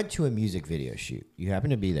 I went to a music video shoot. You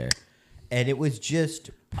happened to be there, and it was just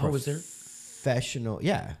was there? professional.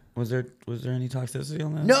 Yeah. Was there any toxicity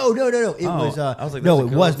on that? No. It Oh, was. I was like, no, that's a it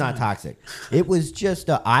good was old not time. toxic. It was just.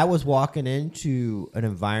 I was walking into an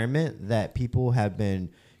environment that people have been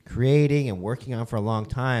creating and working on for a long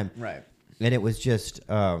time, Right. and it was just.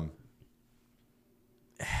 I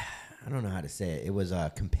don't know how to say it. It was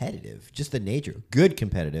competitive, just the nature, good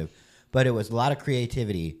competitive, but it was a lot of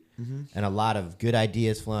creativity and a lot of good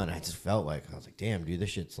ideas flowing. I just felt like I was like, damn, dude, this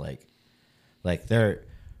shit's like they're.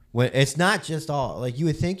 When it's not just all like you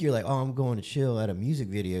would think you're like, oh, I'm going to chill at a music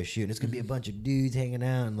video shoot and it's gonna be a bunch of dudes hanging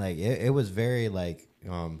out and like it was very like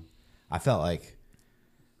I felt like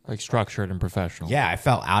structured and professional. I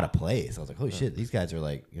felt out of place. I was like, holy shit, these guys are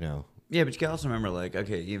like Yeah, but you can also remember, like,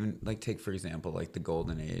 okay, even like take for example, like the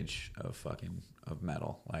golden age of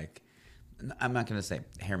metal. Like, I'm not gonna say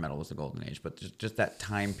hair metal was the golden age, but just that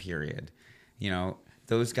time period.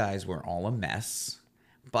 Those guys were all a mess,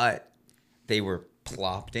 but they were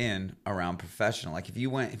plopped in around professional. Like if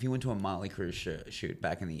you went to a Motley Crue shoot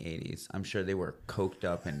back in the 80s, I'm sure they were coked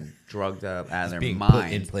up and drugged up out of their being mind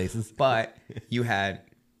put in places. But you had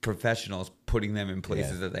professionals putting them in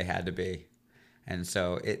places that they had to be. And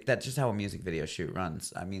so that's just how a music video shoot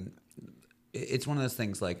runs. I mean, it's one of those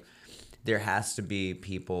things like there has to be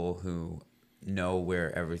people who know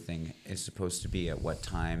where everything is supposed to be at what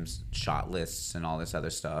times, shot lists and all this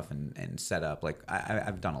other stuff and set up. Like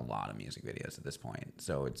I've done a lot of music videos at this point.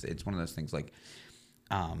 So it's one of those things like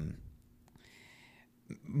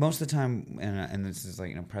most of the time, and this is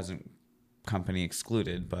like present company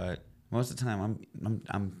excluded, but most of the time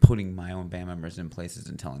I'm putting my own band members in places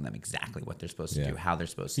and telling them exactly what they're supposed to do, how they're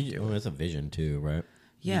supposed to do. Well, it's a vision too, right?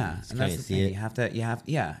 Yeah, Just and that's kinda the see thing. it. You have,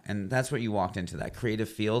 and that's what you walked into. That creative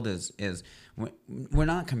field is we're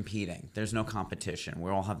not competing. There's no competition.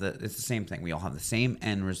 It's the same thing. We all have the same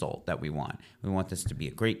end result that we want. We want this to be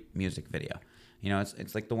a great music video.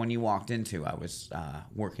 It's like the one you walked into. I was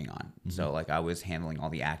working on. So like I was handling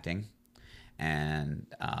all the acting, and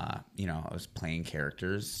I was playing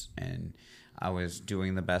characters, and I was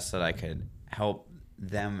doing the best that I could help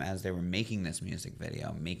them as they were making this music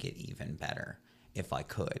video make it even better if I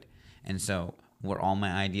could. And so were all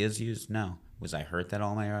my ideas used? No. Was I hurt that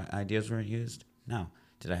all my ideas weren't used? No.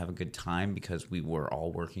 Did I have a good time because we were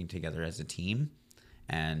all working together as a team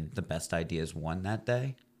and the best ideas won that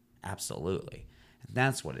day? Absolutely. And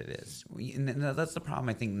that's what it is. And that's the problem,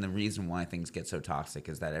 I think, and the reason why things get so toxic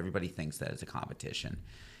is that everybody thinks that it's a competition.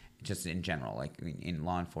 Just in general, like in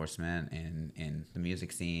law enforcement, in the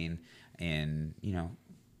music scene, in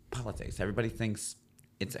politics, everybody thinks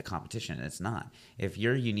it's a competition. It's not. If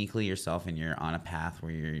you're uniquely yourself and you're on a path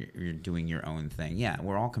where you're doing your own thing, yeah,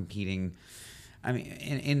 we're all competing. I mean,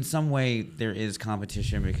 in some way there is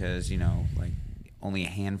competition because like only a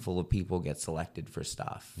handful of people get selected for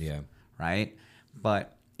stuff. Yeah. Right.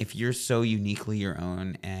 But if you're so uniquely your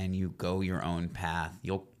own and you go your own path,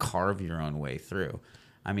 you'll carve your own way through.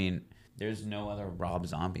 I mean, there's no other Rob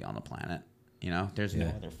Zombie on the planet. There's no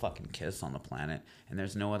other fucking Kiss on the planet, and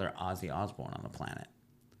there's no other Ozzy Osbourne on the planet.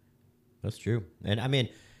 That's true. And I mean,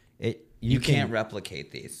 you can't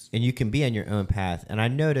replicate these. And you can be on your own path. And I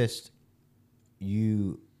noticed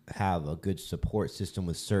you have a good support system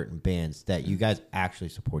with certain bands that you guys actually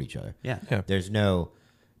support each other. Yeah. There's no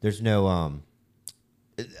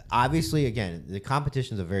obviously, again, the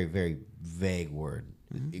competition is a very, very vague word.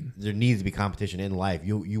 Mm-hmm. There needs to be competition in life.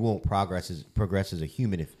 You won't progress as a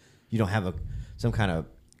human if you don't have some kind of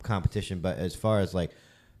competition. But as far as like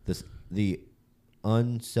the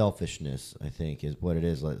unselfishness, I think, is what it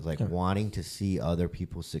is. Like wanting to see other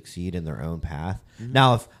people succeed in their own path. Mm-hmm.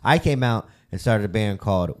 Now, if I came out and started a band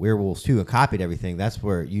called Werewolves 2 and copied everything, that's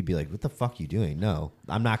where you'd be like, what the fuck are you doing? No,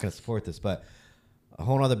 I'm not going to support this. But a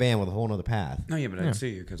whole other band with a whole other path. No, yeah, but I'd sue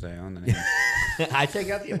you because I own the name. I take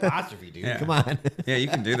out the apostrophe, dude. Yeah. Come on. Yeah, you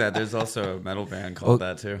can do that. There's also a metal band called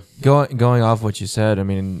that too. Going off what you said, I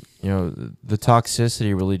mean, the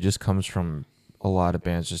toxicity really just comes from a lot of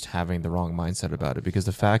bands just having the wrong mindset about it. Because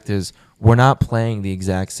the fact is, we're not playing the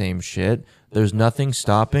exact same shit. There's nothing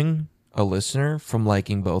stopping a listener from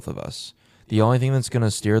liking both of us. The only thing that's going to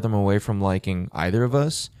steer them away from liking either of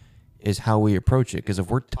us is how we approach it. Because if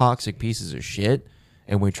we're toxic pieces of shit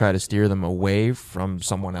and we try to steer them away from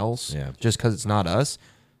someone else just because it's not us,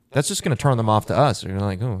 that's just going to turn them off to us. They're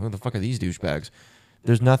like, oh, who the fuck are these douchebags?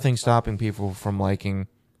 There's nothing stopping people from liking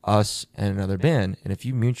us and another band. And if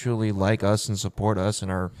you mutually like us and support us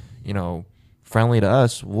and are, friendly to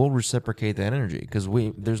us, we'll reciprocate that energy because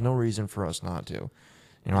there's no reason for us not to.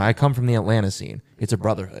 I come from the Atlanta scene. It's a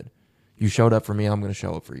brotherhood. You showed up for me, I'm going to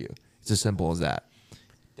show up for you. It's as simple as that.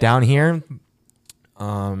 Down here,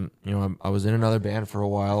 I was in another band for a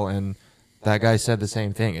while, and that guy said the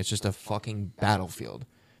same thing. It's just a fucking battlefield.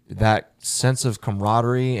 That sense of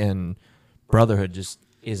camaraderie and brotherhood just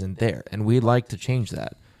isn't there, and we'd like to change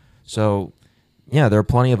that. So, yeah, there are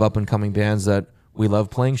plenty of up-and-coming bands that we love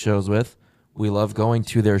playing shows with. We love going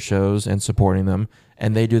to their shows and supporting them,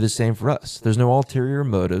 and they do the same for us. There's no ulterior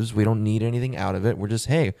motives. We don't need anything out of it. We're just,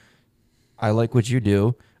 hey, I like what you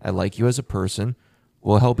do. I like you as a person.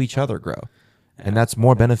 We'll help each other grow. And that's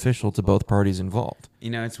more beneficial to both parties involved.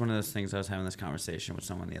 It's one of those things. I was having this conversation with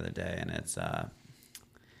someone the other day, and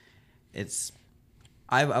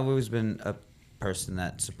I've always been a person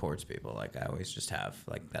that supports people. Like I always just have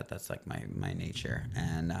like that. That's like my nature.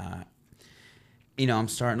 And I'm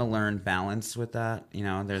starting to learn balance with that.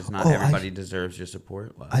 There's not everybody deserves your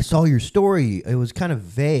support. Well, I saw your story. It was kind of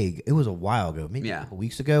vague. It was a while ago, maybe a couple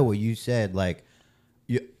weeks ago, where you said like,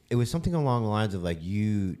 it was something along the lines of like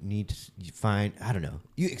you need to find. I don't know.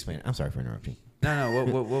 You explain it. I'm sorry for interrupting. No.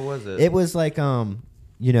 What was it? It was like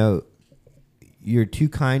you're too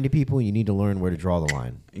kind to people. You need to learn where to draw the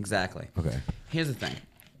line. Exactly. Okay. Here's the thing.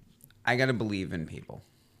 I got to believe in people,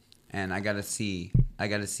 and I got to see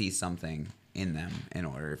something in them in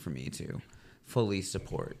order for me to fully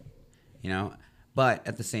support. But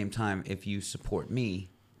at the same time, if you support me,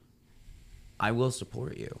 I will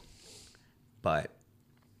support you. But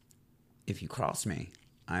if you cross me,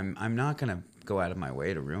 I'm not gonna go out of my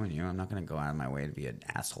way to ruin you. I'm not gonna go out of my way to be an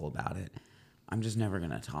asshole about it. I'm just never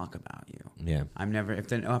gonna talk about you. Yeah.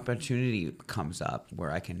 If an opportunity comes up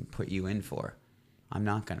where I can put you in for, I'm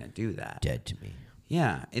not gonna do that. Dead to me.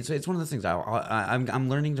 Yeah, it's one of those things. I'm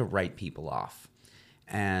learning to write people off,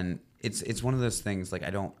 and it's one of those things. Like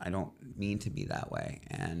I don't mean to be that way,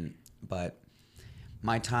 but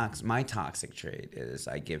my toxic trait is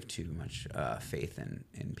I give too much faith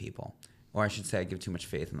in people, or I should say I give too much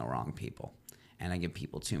faith in the wrong people, and I give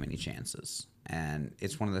people too many chances. And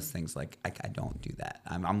it's one of those things like I don't do that.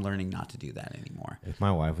 I'm learning not to do that anymore. If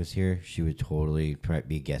my wife was here, she would totally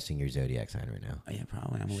be guessing your zodiac sign right now. Oh, yeah,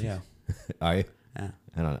 probably. I'm a Leo. Are you? Yeah.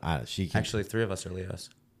 She can. Actually, 3 of us are Leos.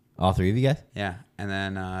 All 3 of you guys? Yeah, and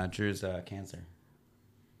then Drew's Cancer.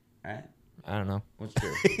 All right. I don't know. What's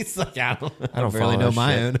Drew? He's like, I don't really really know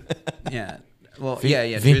my own. Yeah. Well,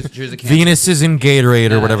 yeah. Drew's a Cancer. Venus is in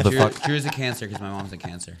Gatorade or whatever the fuck. Drew's a Cancer because my mom's a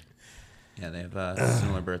Cancer. Yeah, they have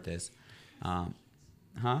similar birthdays.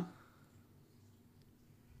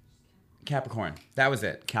 Capricorn. That was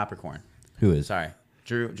it. Capricorn. Who is? Sorry.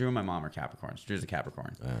 Drew and my mom are Capricorns. Drew's a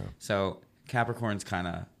Capricorn. Oh. So Capricorns kind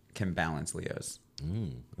of can balance Leos.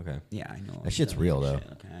 Okay. Yeah, I know. That shit's real, though.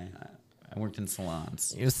 Okay. I worked in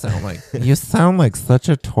salons. You sound like such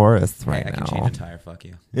a tourist right I now. can change a tire. Fuck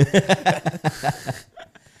you.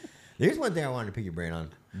 There's one thing I wanted to pick your brain on.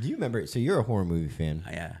 Do you remember? So you're a horror movie fan.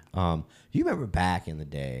 Yeah. Do you remember back in the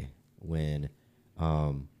day when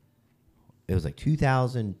it was like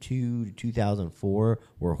 2002 to 2004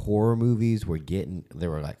 where horror movies they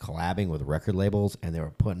were like collabing with record labels and they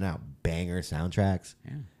were putting out banger soundtracks?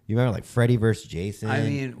 Yeah. You remember like Freddy vs. Jason? I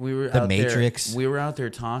mean, The Matrix. We were out there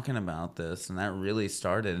talking about this, and that really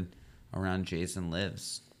started around Jason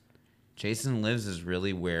Lives. Jason Lives is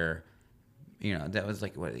really where, that was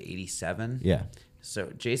like, what, 87? Yeah.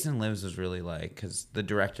 So Jason Lives was really like, because the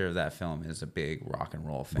director of that film is a big rock and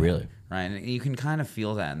roll fan. Really? Right? And you can kind of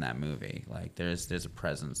feel that in that movie. Like there's a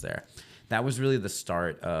presence there. That was really the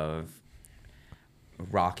start of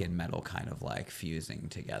rock and metal kind of like fusing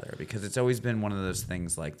together, because it's always been one of those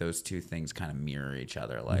things, like those two things kind of mirror each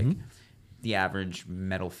other. Like the average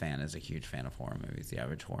metal fan is a huge fan of horror movies. The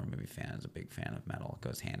average horror movie fan is a big fan of metal. It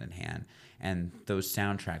goes hand in hand. And those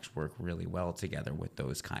soundtracks work really well together with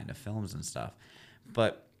those kind of films and stuff.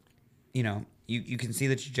 But, you can see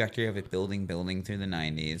the trajectory of it building through the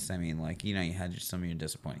 90s. I mean, like, you had some of your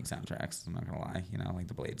disappointing soundtracks. I'm not going to lie. Like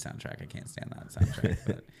the Blade soundtrack. I can't stand that soundtrack.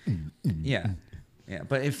 But yeah. Yeah,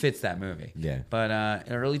 but it fits that movie. Yeah. But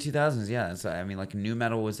early 2000s, yeah. Like nu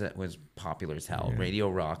metal was popular as hell. Yeah. Radio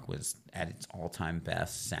rock was at its all-time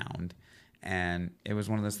best sound. And it was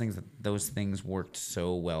one of those things that those things worked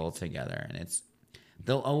so well together. And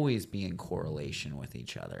they'll always be in correlation with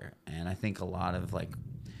each other. And I think a lot of like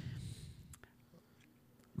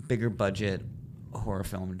bigger budget horror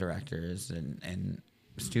film directors and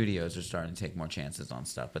studios are starting to take more chances on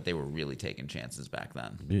stuff, but they were really taking chances back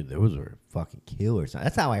then. Dude, those were fucking killers.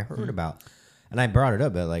 That's how I heard about, and I brought it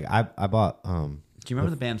up. But like, I bought Do you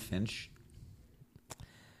remember the band Finch?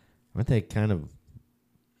 Aren't they kind of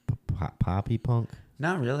poppy punk?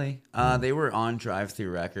 Not really. They were on Drive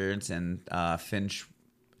Through Records, and Finch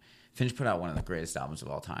put out one of the greatest albums of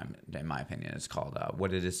all time, in my opinion. It's called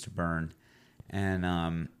 "What It Is to Burn," and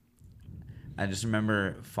I just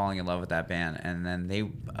remember falling in love with that band. And then they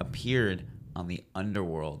appeared on the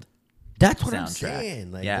Underworld. That's what soundtrack. I'm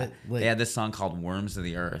saying. Like, yeah, they had this song called "Worms of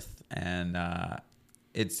the Earth," and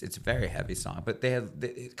it's a very heavy song. But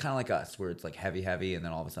it's kind of like us, where it's like heavy, and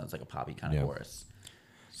then all of a sudden it's like a poppy kind of chorus.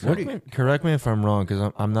 Correct me if I'm wrong,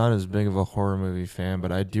 because I'm not as big of a horror movie fan,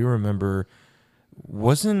 but I do remember,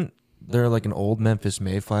 wasn't there like an old Memphis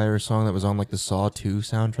Mayfire song that was on like the Saw 2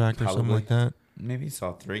 soundtrack or something like that? Maybe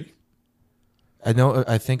Saw 3.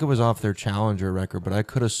 I think it was off their Challenger record, but I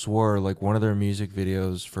could have swore like one of their music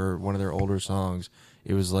videos for one of their older songs,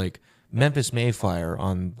 it was like Memphis Mayfire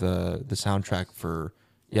on the soundtrack for,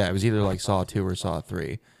 it was either like Saw 2 or Saw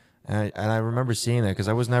 3. And I remember seeing that because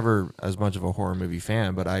I was never as much of a horror movie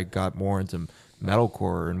fan, but I got more into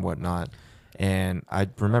metalcore and whatnot. And I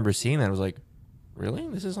remember seeing that. I was like, really?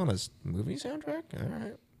 This is on a movie soundtrack? All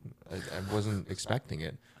right. I wasn't expecting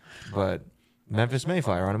it. But Memphis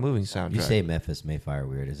Mayfire on a movie soundtrack. You say Memphis Mayfire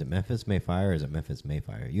weird. Is it Memphis Mayfire or is it Memphis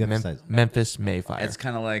Mayfire? You emphasize Memphis Mayfire. It's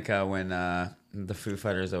kind of like when the Foo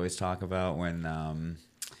Fighters always talk about when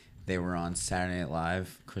they were on Saturday Night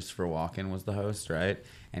Live. Christopher Walken was the host, right?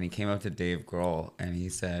 And he came up to Dave Grohl and he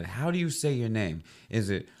said, "How do you say your name? Is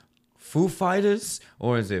it Foo Fighters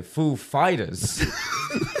or is it Foo Fighters?"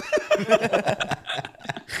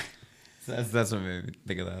 That's what made me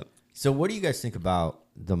think of that. So what do you guys think about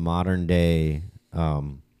the modern day,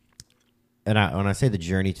 and when I say the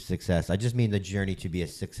journey to success, I just mean the journey to be a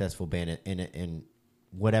successful band in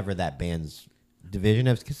whatever that band's division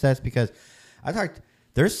of success, because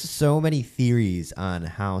there's so many theories on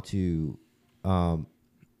how to, a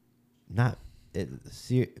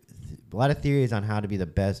lot of theories on how to be the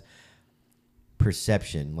best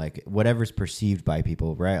perception, like whatever's perceived by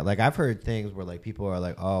people, right? Like I've heard things where like people are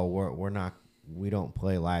like, oh, we don't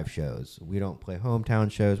play live shows, we don't play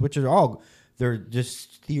hometown shows, which are they're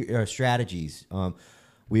just strategies.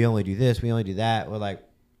 We only do this, we only do that. We're like,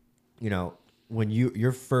 when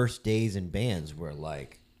your first days in bands were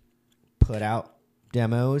like put out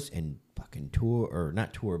demos and fucking tour, or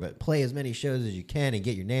not tour, but play as many shows as you can and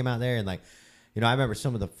get your name out there. And like, I remember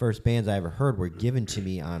some of the first bands I ever heard were given to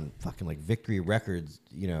me on fucking like Victory Records,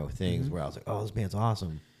 things where I was like, oh, this band's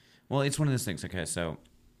awesome. Well, it's one of those things. Okay, so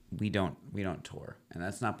we don't tour, and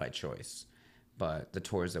that's not by choice. But the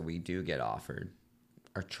tours that we do get offered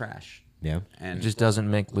are trash. Yeah, and it just doesn't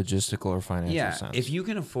make logistical or financial sense. If you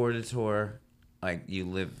can afford a tour, like you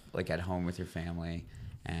live like at home with your family,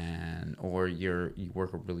 or you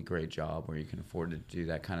work a really great job where you can afford to do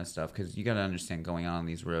that kind of stuff, because you got to understand, going on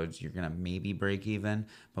these roads, you're gonna maybe break even,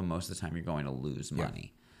 but most of the time you're going to lose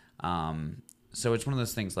money. So it's one of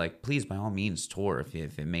those things, like, please, by all means, tour if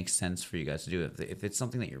it makes sense for you guys to do it. If it's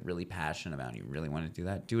something that you're really passionate about and you really want to do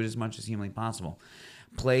that, do it as much as humanly possible.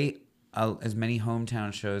 Play as many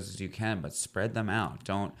hometown shows as you can, but spread them out.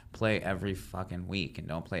 Don't play every fucking week, and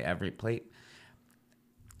don't play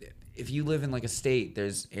if you live in like a state,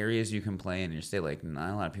 there's areas you can play in your state. Like,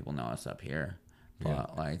 not a lot of people know us up here,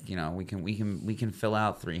 but like, we can fill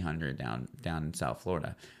out 300 down in South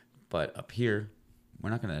Florida, but up here, we're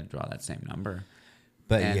not going to draw that same number.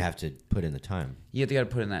 But you have to put in the time. You got to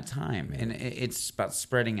put in that time, and it's about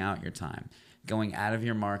spreading out your time, going out of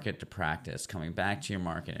your market to practice, coming back to your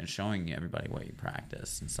market and showing everybody what you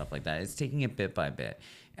practice and stuff like that. It's taking it bit by bit.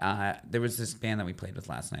 There was this band that we played with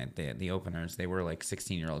last night, the openers. They were like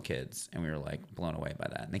 16-year-old kids, and we were like blown away by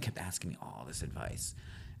that. And they kept asking me all this advice.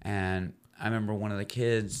 And I remember one of the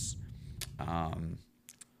kids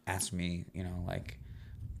asked me, like,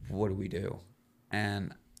 what do we do?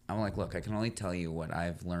 And I'm like, look, I can only tell you what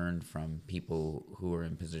I've learned from people who are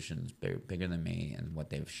in positions bigger than me, and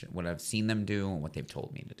what I've seen them do and what they've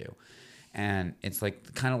told me to do. And it's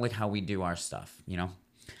like kind of like how we do our stuff,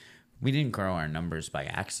 We didn't grow our numbers by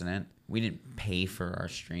accident. We didn't pay for our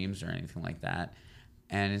streams or anything like that.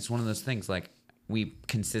 And it's one of those things, like, we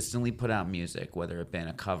consistently put out music, whether it been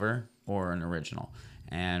a cover or an original.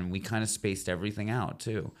 And we kind of spaced everything out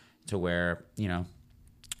too, to where,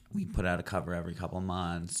 we put out a cover every couple of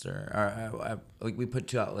months, or like we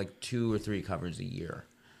put out like 2 or 3 covers a year,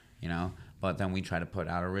 But then we try to put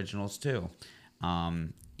out originals too.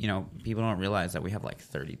 People don't realize that we have like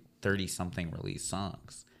 30 something released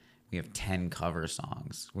songs. We have 10 cover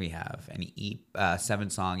songs. We have an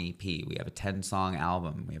 7-song EP. We have a 10-song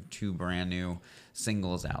album. We have 2 brand new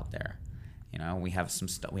singles out there. You know, we have some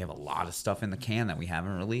stuff. We have a lot of stuff in the can that we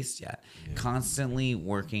haven't released yet. Yeah. Constantly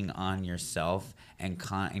working on yourself and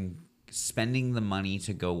spending the money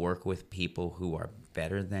to go work with people who are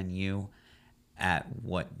better than you at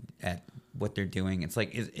what they're doing. It's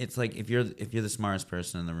like if you're the smartest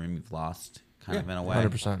person in the room, you've lost kind of in a way.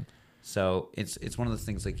 100%. So it's one of those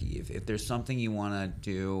things like if there's something you want to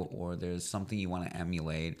do or there's something you want to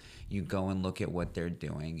emulate, you go and look at what they're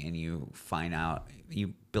doing and you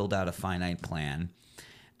build out a finite plan,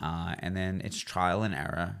 and then it's trial and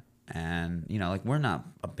error. And you know, like we're not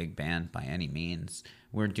a big band by any means.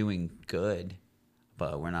 We're doing good,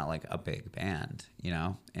 but we're not like a big band, you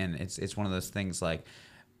know. And it's one of those things like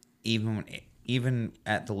even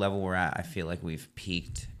at the level we're at, I feel like we've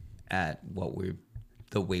peaked at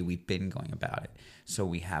the way we've been going about it. So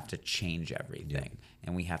we have to change everything,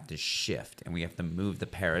 and we have to shift, and we have to move the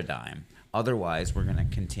paradigm. Otherwise, we're going to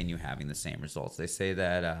continue having the same results. They say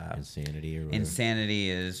that insanity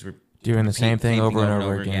is doing the same thing over and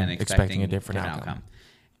over again, expecting a different outcome.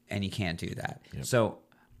 And you can't do that. Yep. So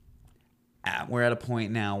we're at a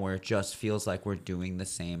point now where it just feels like we're doing the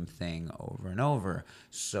same thing over and over.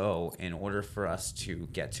 So in order for us to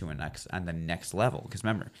get to the next level, because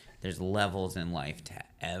remember, there's levels in life to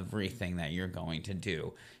everything that you're going to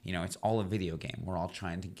do. You know, it's all a video game. We're all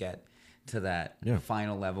trying to get to that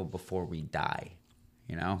final level before we die,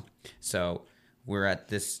 you know? So we're at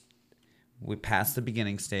this, we passed the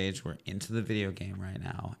beginning stage. We're into the video game right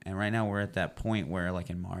now. And right now we're at that point where, like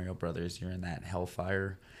in Mario Brothers, you're in that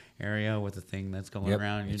hellfire area with the thing that's going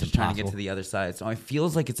around. You're just trying to get to the other side. So it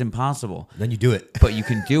feels like it's impossible. Then you do it. But you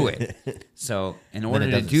can do it. So in order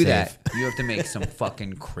to do that, you have to make some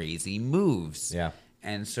fucking crazy moves. Yeah.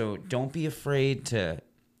 And so don't be afraid to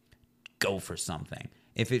go for something.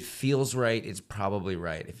 If it feels right, it's probably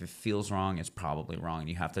right. If it feels wrong, it's probably wrong. And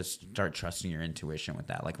you have to start trusting your intuition with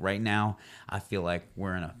that. Like right now, I feel like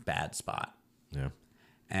we're in a bad spot. Yeah.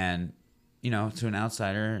 And you know, to an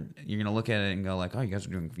outsider, you're gonna look at it and go like, "Oh, you guys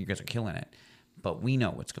are killing it," but we know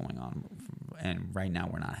what's going on, and right now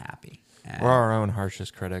we're not happy. And we're our own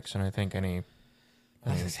harshest critics, and I think any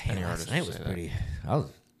artist was pretty. I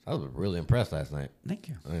was really impressed last night. Thank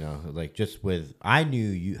you. You know, like just with I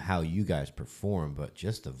knew how you guys perform, but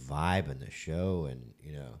just the vibe and the show, and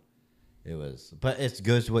you know, it was. But it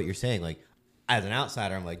goes to what you're saying. Like as an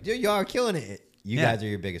outsider, I'm like, dude, y'all are killing it. You guys are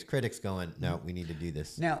your biggest critics going, no, we need to do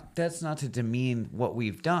this. Now, that's not to demean what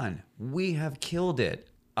we've done. We have killed it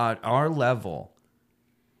at our level,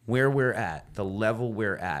 where we're at, the level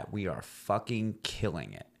we're at. We are fucking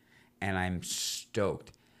killing it. And I'm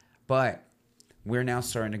stoked. But we're now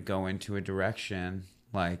starting to go into a direction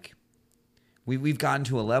like we've gotten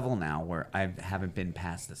to a level now where I haven't been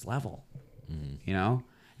past this level, you know?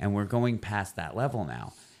 And we're going past that level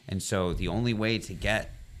now. And so the only way to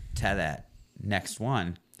get to that next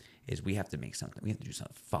one is we have to make something. We have to do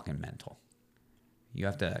something fucking mental. You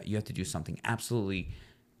have to do something absolutely.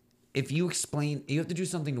 If you explain, you have to do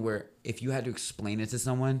something to where if you had to explain it to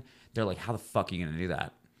someone, they're like, "How the fuck are you gonna do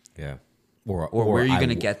that?" Yeah. Or where are you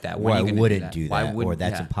gonna get that? Or I wouldn't do that. Or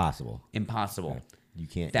that's impossible. Impossible. Yeah. You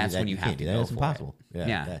can't. That's do that. when you have to do that. go It's for impossible. It.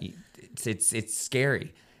 Yeah. It's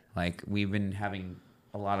scary. Like we've been having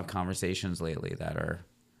a lot of conversations lately that are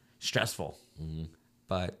stressful. Mm-hmm.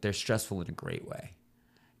 But they're stressful in a great way.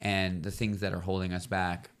 And the things that are holding us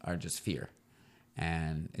back are just fear.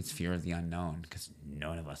 And it's fear of the unknown because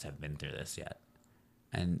none of us have been through this yet.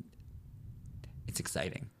 And it's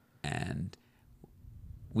exciting. And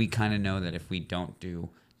we kind of know that if we don't do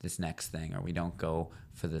this next thing or we don't go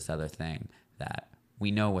for this other thing, that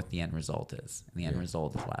we know what the end result is. And the end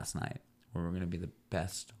result is last night, where we're going to be the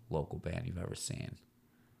best local band you've ever seen.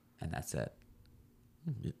 And that's it.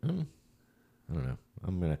 I don't know.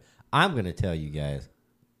 I'm gonna tell you guys.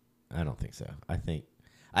 I don't think so. I think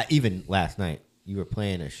even last night you were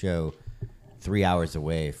playing a show 3 hours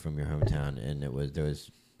away from your hometown, and it was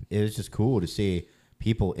just cool to see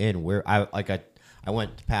people in where I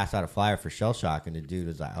went to pass out a flyer for Shell Shock, and the dude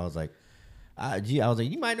was like, I was like,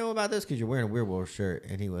 you might know about this because you're wearing a Weird Wolf shirt,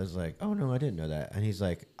 and he was like, oh no, I didn't know that, and he's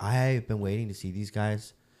like, I've been waiting to see these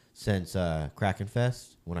guys since Kraken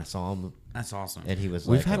Fest when I saw him. That's awesome. And he was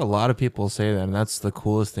We've had a lot of people say that, and that's the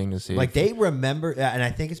coolest thing to see. Like they remember, and I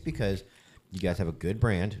think it's because you guys have a good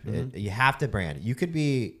brand. Mm-hmm. You have to brand it. You could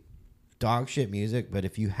be dog shit music, but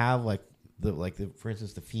if you have for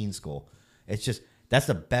instance, the Fiend Skull, it's just that's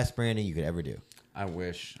the best branding you could ever do. I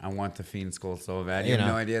wish. I want the Fiend Skull so bad. You have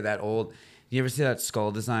no idea that old. You ever see that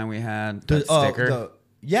skull design we had? That sticker?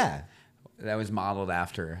 Yeah. That was modeled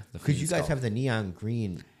after the Fiend Skull. Because you guys have the neon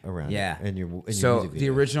green around it in your so the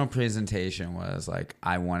original presentation was like,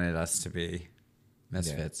 I wanted us to be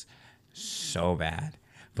Misfits. so bad,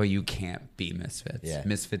 but you can't be Misfits. Yeah.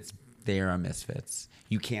 Misfits, they are Misfits.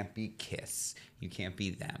 You can't be Kiss. You can't be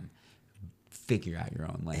them. Figure out your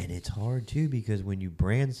own lane. And it's hard too because when you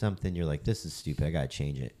brand something, you're like, "This is stupid. I gotta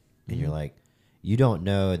change it." And you're like, you don't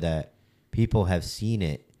know that people have seen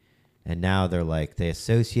it, and now they're like, they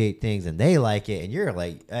associate things and they like it, and you're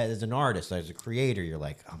like, as an artist, as a creator, you're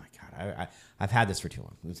like, "Oh my god, I've had this for too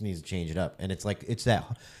long. This needs to change it up." And it's like, it's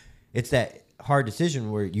that hard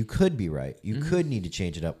decision where you could be right, you could need to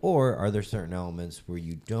change it up, or are there certain elements where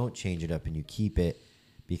you don't change it up and you keep it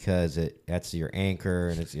because that's your anchor,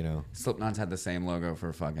 and it's, Slipknot's had the same logo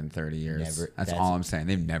for fucking 30 years. Never- that's all I'm saying.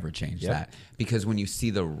 They've never changed Yep. that. Because when you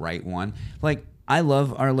see the right one, like, I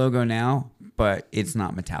love our logo now, but it's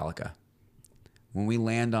not Metallica. When we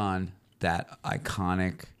land on that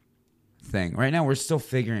iconic thing, right now we're still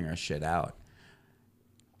figuring our shit out.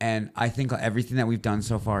 And I think everything that we've done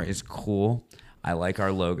so far is cool. I like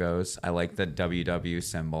our logos. I like the WW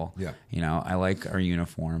symbol. Yeah. I like our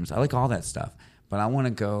uniforms. I like all that stuff. But I want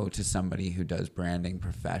to go to somebody who does branding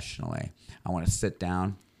professionally. I want to sit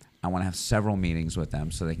down. I want to have several meetings with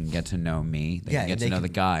them so they can get to know me. They can get to know the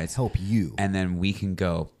guys. help you. And then we can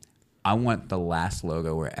go, I want the last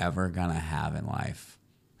logo we're ever going to have in life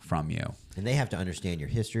from you. And they have to understand your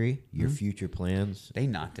history, your future plans. They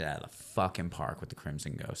knocked it out of the fucking park with the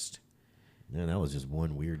Crimson Ghost. Man, that was just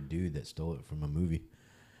one weird dude that stole it from a movie.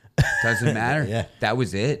 Doesn't matter. Yeah. That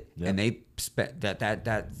was it. Yep. And they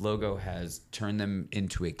that logo has turned them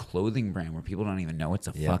into a clothing brand where people don't even know it's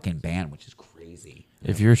a Yep. fucking band, which is crazy.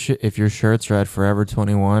 If your shirt's read Forever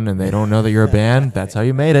 21 and they don't know that you're a band, that's how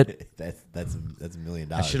you made it. That's $1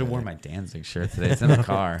 million. I should have worn my Danzig shirt today. It's in the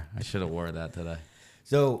car. I should have wore that today.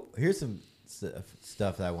 So here's some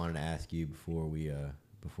stuff that I wanted to ask you before we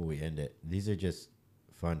end it. These are just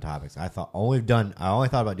fun topics. I only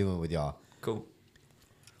thought about doing it with y'all. Cool.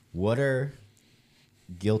 What are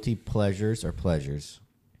guilty pleasures or pleasures,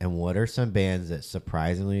 and what are some bands that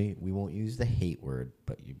surprisingly, we won't use the hate word,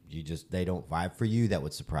 but they don't vibe for you that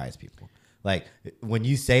would surprise people? Like when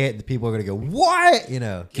you say it, the people are gonna go, "What?"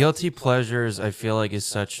 Guilty pleasures, I feel like, is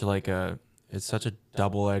such a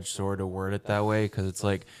double-edged sword to word it that way, because it's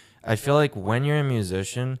like, I feel like when you're a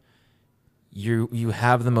musician, you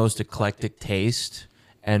have the most eclectic taste,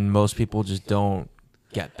 and most people just don't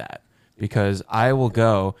get that. Because I will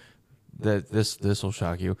go, this will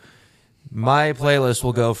shock you, my playlist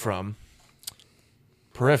will go from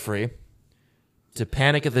Periphery to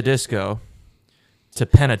Panic at the Disco to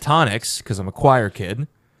Pentatonics, because I'm a choir kid,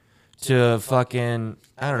 to fucking,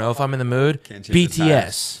 I don't know, if I'm in the mood, Can't change the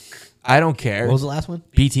BTS. I don't care. What was the last one?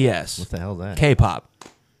 BTS. What the hell is that? K-pop.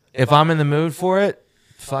 If I'm in the mood for it,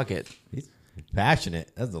 fuck it. He's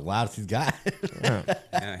passionate. That's the loudest he's got.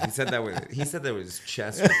 Yeah, he said that with his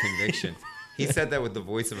chest with conviction. He said that with the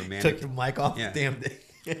voice of a man. Took the mic off Yeah. the damn thing.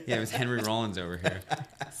 Yeah, it was Henry Rollins over here.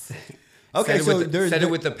 Okay, said so it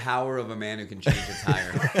with the power of a man who can change a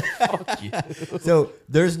tire. So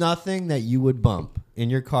there's nothing that you would bump in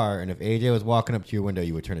your car, and if AJ was walking up to your window,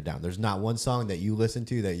 you would turn it down. There's not one song that you listen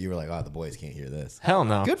to that you were like, "Oh, the boys can't hear this." Hell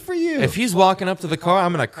no. Good for you. If he's walking up to the car,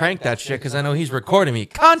 I'm going to crank that shit because I know he's recording me.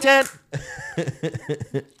 Content!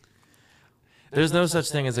 There's no such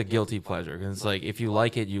thing as a guilty pleasure. 'Cause it's like, if you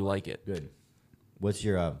like it, you like it. Good. What's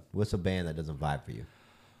a band that doesn't vibe for you?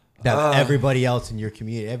 That everybody else in your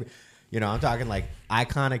community, I'm talking like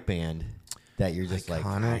iconic band that you're just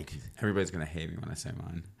Iconic? like, Everybody's gonna hate me when I say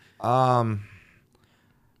mine.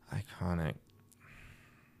 Iconic.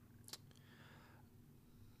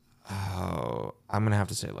 Oh, I'm going to have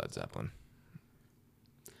to say Led Zeppelin.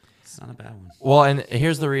 It's not a bad one. Well, and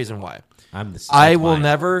here's the reason why. I will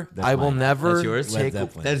Never That's yours? Led take.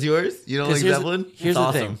 Zeppelin. That's yours. You don't like 'Cause here's Zeppelin? Here's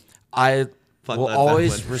That's the awesome. thing. I Fuck will Led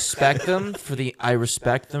always Zeppelin. respect them for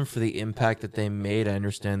the impact that they made. I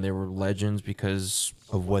understand they were legends because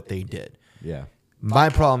of what they did. Yeah. My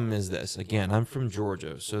problem is this. Again, I'm from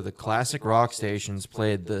Georgia, so the classic rock stations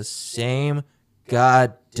played the same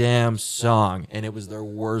goddamn song, and it was their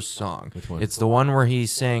worst song. Which one? It's the one where he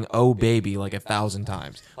sang "Oh Baby" like 1,000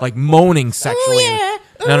 times, like moaning sexually.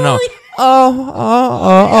 No. Oh.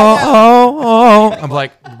 I'm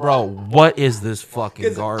like, bro, what is this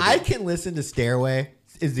fucking garbage? I can listen to Stairway.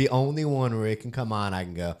 Is the only one where it can come on. I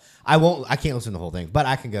can go. I can't listen to the whole thing, but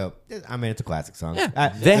I can go. I mean, it's a classic song. Yeah.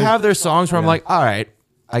 They have their songs where I'm Yeah. like, all right,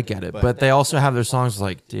 I get it, but they also have their songs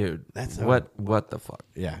like, dude, That's what the fuck?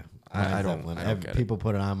 Yeah. I Led don't Zeppelin. get it. People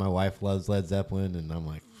put it on. My wife loves Led Zeppelin, and I'm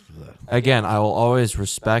like, ugh. Again, I will always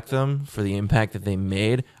respect them for the impact that they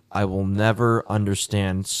made. I will never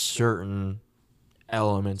understand certain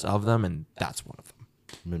elements of them, and that's one of them.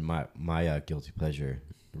 I mean, my guilty pleasure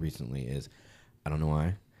recently is, I don't know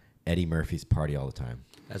why, Eddie Murphy's "Party All the Time."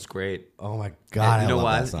 That's great. Oh my god! you know I love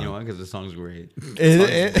why? that song. You know why? Because the song's great. Is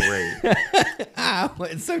The song's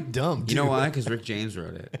great. It's so dumb. You know dude. why? Because Rick James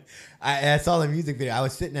wrote it. I saw the music video. I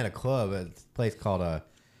was sitting at a club at a place called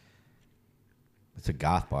it's a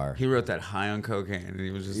goth bar. He wrote that high on cocaine, and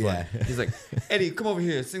he was just Yeah. like, he's like, Eddie, come over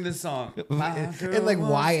here, sing this song. And, like,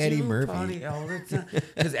 why Eddie Murphy?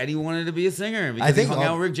 Because Eddie wanted to be a singer because I think he hung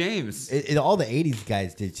all- out with Rick James. All the '80s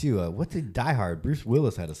guys did too. What did Die Hard? Bruce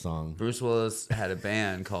Willis had a song. Bruce Willis had a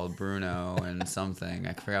band called Bruno and something.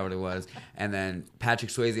 I forgot what it was. And then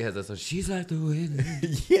Patrick Swayze has that song, She's Like the Wind.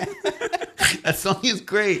 Yeah. That song is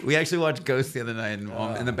great. We actually watched Ghost the other night, and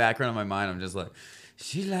in the background of my mind, I'm just like,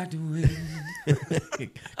 She Like the Wind.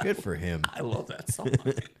 Good for him. I love that song.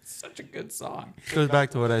 It's such a good song. Goes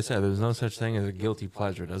back to what I said. There's no such thing as a guilty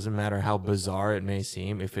pleasure. It doesn't matter how bizarre it may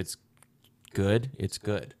seem. If it's good, it's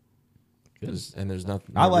good. And there's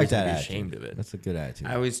nothing. I like reason that to be attitude. ashamed of it. That's a good attitude.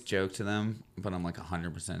 I always joke to them, but I'm like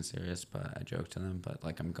 100% serious. But I joke to them, but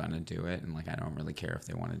like I'm gonna do it, and like I don't really care if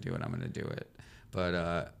they want to do it. I'm gonna do it. But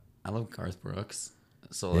I love Garth Brooks,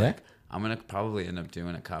 so like I'm gonna probably end up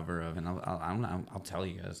doing a cover of, and I'll tell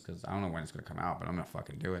you guys because I don't know when it's gonna come out, but I'm gonna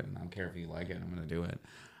fucking do it, and I don't care if you like it. I'm gonna do it.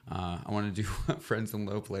 I want to do Friends in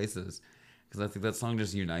Low Places because I think that song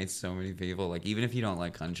just unites so many people. Like even if you don't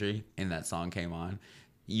like country, and that song came on,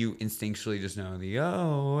 you instinctually just know the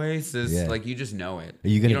Oasis. Yeah. Like you just know it. Are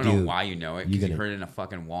you gonna don't know do- why you know it you because you gonna- heard it in a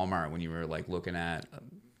fucking Walmart when you were like looking at,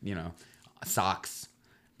 socks.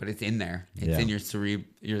 But it's in there. It's Yeah. in your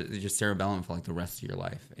cerebellum for like the rest of your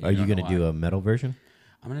life. And Are you don't know gonna do why. a metal version?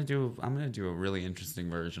 I'm gonna do a really interesting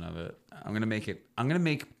version of it. I'm gonna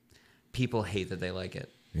make people hate that they like it.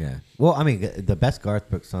 Yeah. Well, I mean, the best Garth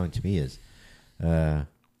Brooks song to me is,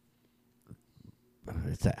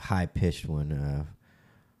 it's that high pitched one.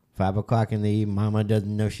 5 o'clock in the evening, Mama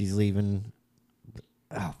doesn't know she's leaving.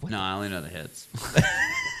 Oh, what? No, I only know the hits.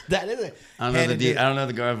 That is it. I don't know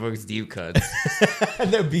the Garth Brooks deep cuts.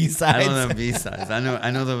 The B sides. I don't know B-sides. I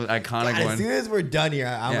know the iconic As one. soon as we're done here,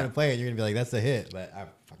 I'm Yeah. gonna play it. You're gonna be like, "That's a hit." But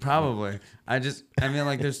Probably. I mean,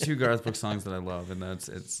 like, there's two Garth Brooks songs that I love, and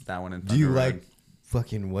it's that one and do you Thunder Road. like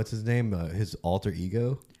fucking what's his name? His alter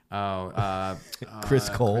ego. Chris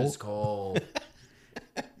Cole? Chris Cole.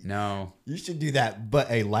 No. You should do that, but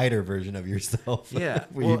a lighter version of yourself. Yeah.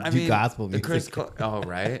 where you do gospel the music. Chris Cole. Oh,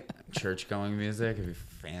 right. Church going music would be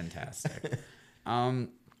fantastic. You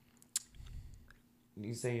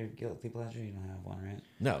say you're guilty pleasure? You don't have one, right?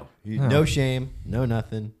 No, no shame, no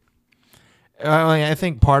nothing. I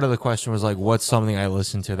think part of the question was like, what's something I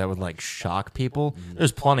listen to that would like shock people?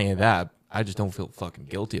 There's plenty of that. I just don't feel fucking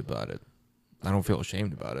guilty about it. I don't feel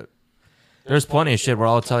ashamed about it. There's plenty of shit where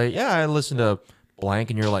I'll tell you, yeah, I listen to blank,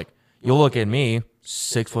 and you're like, you'll look at me,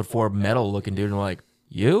 6'4" metal looking dude, and I'm like,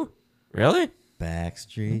 you? Really?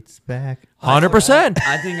 Backstreet's back. 100%.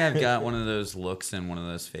 I think I've got one of those looks and one of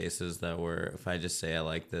those faces that where if I just say I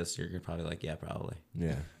like this, you're probably like, yeah, probably.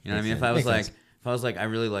 Yeah. You know what I mean? If I was like, I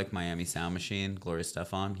really like Miami Sound Machine, Gloria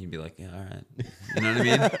Stefan, you'd be like, yeah, all right. You know what I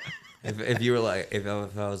mean? If you were like, if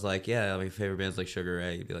I was like, yeah, my favorite band's like Sugar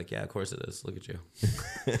Ray, you'd be like, yeah, of course it is. Look at you.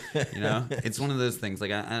 You know, it's one of those things. Like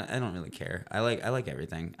I don't really care. I like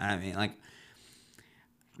everything. I mean, like,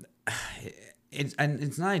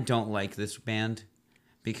 it's not I don't like this band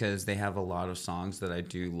because they have a lot of songs that I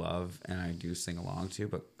do love and I do sing along to,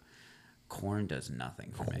 but Korn does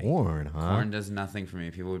nothing for me. Korn, huh? Korn does nothing for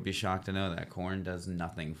me. People would be shocked to know that Korn does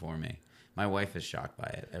nothing for me. My wife is shocked by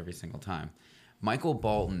it every single time. Michael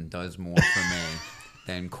Bolton does more for me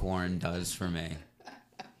than Korn does for me.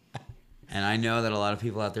 And I know that a lot of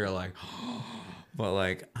people out there are like, but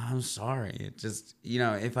like, I'm sorry. It just,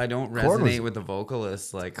 if I don't resonate with the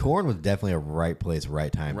vocalist, like Korn was definitely a right place,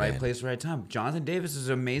 right time. right band. place, right time. Jonathan Davis is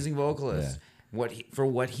an amazing vocalist. Yeah. For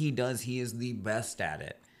what he does, he is the best at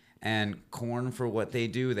it. And Korn, for what they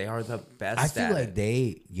do, they are the best I feel at like it.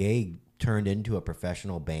 they turned into a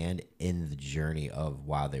professional band in the journey of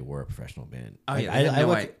while they were a professional band. Oh Like, yeah, I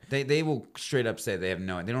look at- they will straight up say they have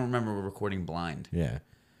no. They don't remember recording Blind. Yeah,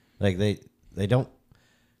 like they don't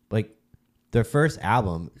like their first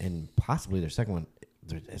album and possibly their second one.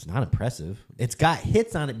 It's not impressive. It's got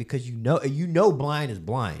hits on it because you know Blind is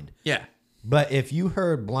Blind. Yeah, But if you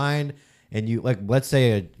heard Blind and you like, let's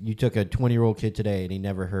say you took a 20-year-old kid today and he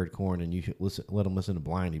never heard Korn and you let him listen to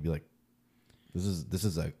Blind, he'd be like, this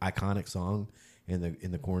is an iconic song in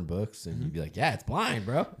the Korn books, and you'd be like, yeah, it's Blind,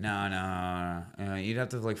 bro. no. You'd have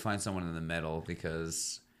to like find someone in the middle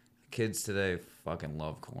because kids today fucking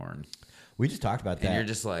love Korn, We just talked about and that. you're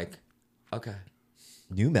just like, okay,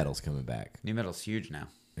 New metal's coming back. new metal's huge now.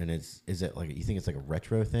 And is it like, you think it's like a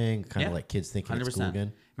retro thing, kind of Yeah, like kids thinking it's cool 100%.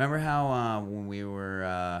 again? Remember how when we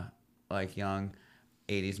were like young,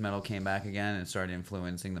 80s metal came back again and started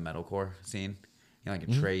influencing the metalcore scene? You know, like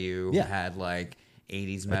Atreyu Yeah. had like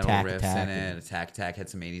 80s metal Attack riffs Attack in it. and- Attack Attack had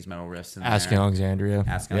some 80s metal riffs in Asking there. Alexandria.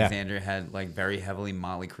 Ask Yeah. Alexandria had like very heavily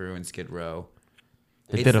Motley Crue and Skid Row.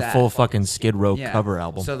 They It's did a that- full fucking Skid Row Yeah. cover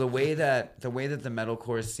album. So the way that the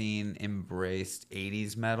metalcore scene embraced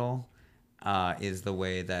 80s metal is the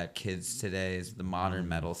way that kids today's the modern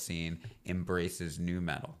metal scene embraces new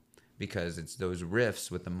metal, because it's those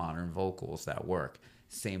riffs with the modern vocals that work.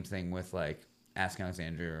 Same thing with like Ask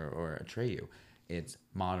Alexandria or Atreyu. It's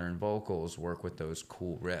modern vocals work with those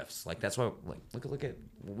cool riffs. Like that's why like look at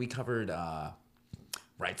we covered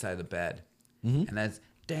Right Side of the Bed, and that's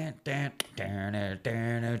and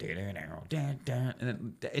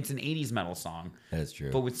it's an 80s metal song, That's true.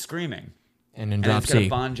 but with screaming. and in And drop it's got a C.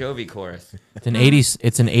 Bon Jovi chorus. It's an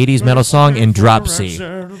 80s metal song in drop C.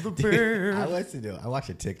 I watched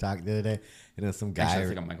a TikTok the other day, and it was some guy. Actually, that's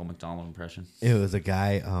like a Michael McDonald impression. It was a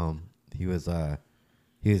guy. He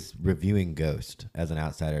was reviewing Ghost as an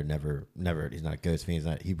outsider. Never. He's not a Ghost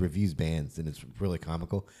fan. He reviews bands, and it's really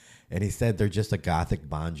comical. And he said they're just a gothic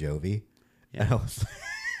Bon Jovi. Yeah. And I was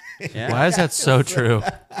Yeah. Why is that so true?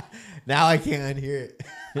 now I can't unhear it.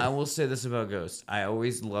 I will say this about Ghost. I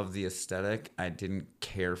always loved the aesthetic. I didn't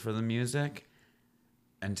care for the music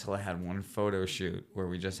until I had one photo shoot where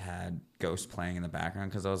we just had Ghost playing in the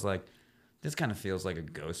background, because I was like, this kind of feels like a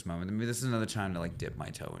Ghost moment. I mean, this is another time to like dip my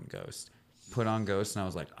toe in Ghost. Put on Ghost, and I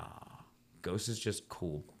was like, Ghost is just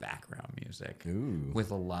cool background music. Ooh.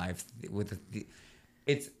 With a live,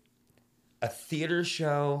 it's a theater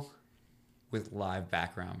show with live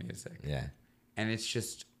background music. Yeah, And it's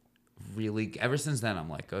just really, ever since then, I'm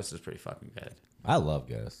like, Ghost is pretty fucking good. I love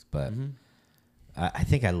Ghost, but I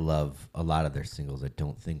think I love a lot of their singles. I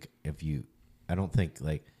don't think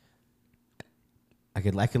like I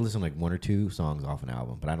could listen to like one or two songs off an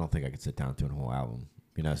album, but I don't think I could sit down to a whole album.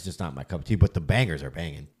 You know, it's just not my cup of tea. But the bangers are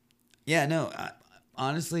banging. Yeah, no,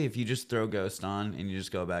 honestly, if you just throw Ghost on and you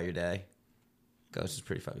just go about your day, Ghost is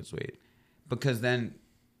pretty fucking sweet. Because then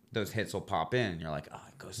those hits will pop in and you're like, oh,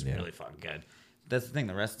 Ghost is really fucking good. That's the thing.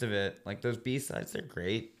 The rest of it, like those B-sides, they're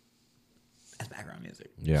great as background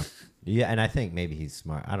music. Yeah, yeah, and I think maybe he's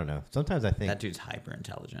smart. I don't know. Sometimes I think That dude's hyper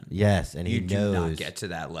intelligent. yes, and he You knows do not get to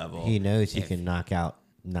that level. he knows he if- can knock out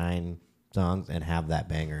 9 songs and have that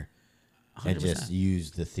banger, and 100%. just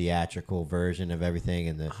use the theatrical version of everything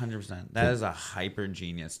and the 100%. That is a hyper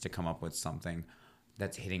genius to come up with something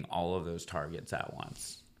that's hitting all of those targets at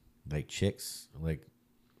once. like chicks, like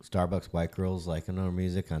Starbucks white girls liking our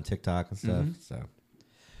music on TikTok and stuff. So,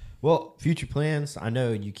 well, future plans. I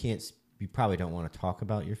know you can't. You probably don't want to talk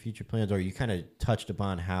about your future plans, or you kind of touched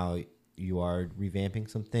upon how you are revamping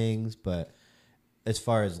some things, but as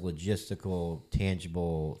far as logistical,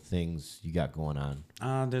 tangible things you got going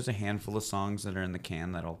on. There's a handful of songs that are in the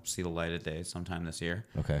can that'll see the light of day sometime this year.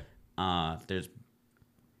 Okay. There's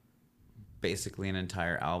basically an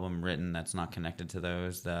entire album written that's not connected to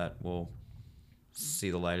those that will see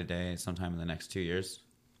the light of day sometime in the next 2 years.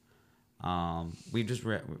 We've just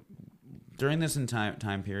during this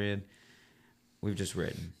time period, we've just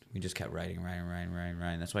written. We just kept writing.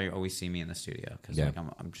 That's why you always see me in the studio, because Yeah. like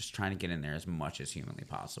I'm just trying to get in there as much as humanly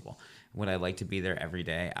possible. Would I like to be there every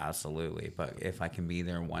day? Absolutely. But if I can be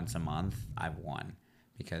there once a month, I've won,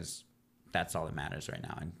 because that's all that matters right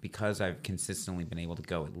now. And because I've consistently been able to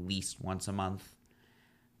go at least once a month,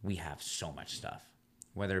 we have so much stuff,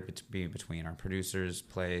 whether it be between our producer's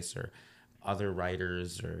place or other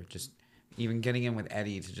writers, or just even getting in with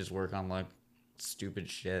Eddie to just work on like stupid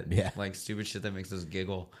shit. Yeah. Like stupid shit that makes us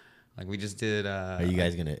giggle. Like we just did. Are you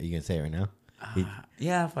guys gonna say it right now?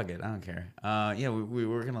 Yeah, fuck it. I don't care. Yeah, we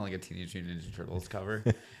were working on like a Teenage Mutant Ninja Turtles cover,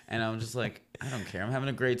 and I'm just like, I don't care. I'm having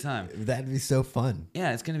a great time. That'd be so fun.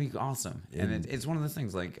 Yeah, it's gonna be awesome, and it's one of those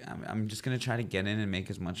things. Like, I'm just gonna try to get in and make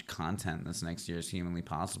as much content this next year as humanly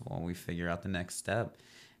possible, and we figure out the next step.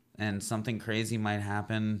 And something crazy might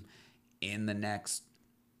happen in the next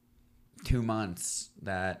 2 months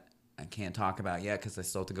that I can't talk about yet because I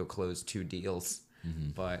still have to go close 2 deals.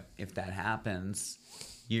 But if that happens,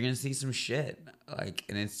 you're gonna see some shit. Like,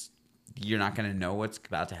 and you're not gonna know what's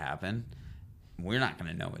about to happen. We're not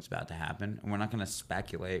gonna know what's about to happen, and we're not gonna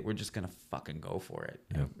speculate. We're just gonna fucking go for it.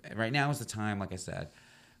 Yep. Right now is the time, like I said,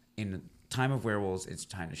 in the time of werewolves, it's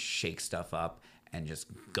time to shake stuff up and just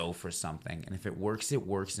go for something. And if it works, it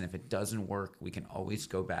works. And if it doesn't work, we can always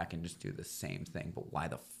go back and just do the same thing. But why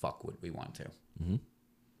the fuck would we want to?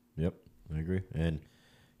 Yep, I agree. And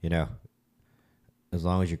you know, as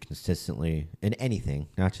long as you're consistently in anything,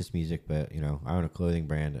 not just music, but I own a clothing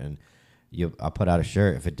brand, and I put out a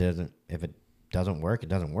shirt. If it doesn't work, it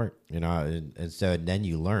doesn't work. And so then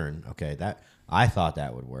you learn. Okay, that I thought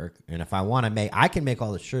that would work, and if I want to I can make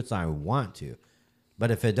all the shirts I want to,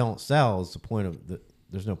 but if it don't sell, it's the point of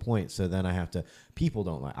there's no point. So then I have to. People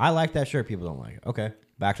don't like. I like that shirt. People don't like it. Okay,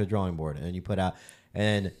 back to the drawing board, and you put out,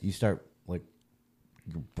 and you start like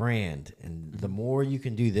your brand, and the more you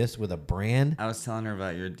can do this with a brand. I was telling her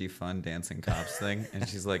about your defund dancing cops thing, and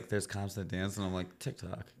she's like, "There's cops that dance," and I'm like,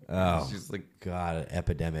 "TikTok." Oh, she's like, "God, an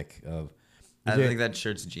epidemic of." I think that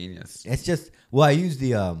shirt's genius. It's just I use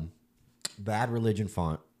the Bad Religion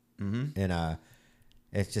font, and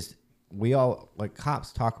it's just. We all like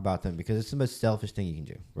cops talk about them because it's the most selfish thing you can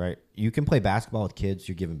do, right? You can play basketball with kids,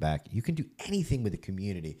 you're giving back. You can do anything with the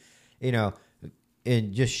community,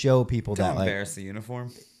 and just show people Don't that like embarrass the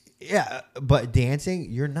uniform. Yeah, but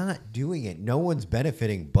dancing, you're not doing it. No one's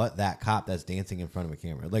benefiting but that cop that's dancing in front of a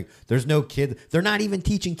camera. Like there's no kid. They're not even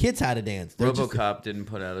teaching kids how to dance. RoboCop didn't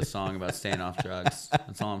put out a song about staying off drugs.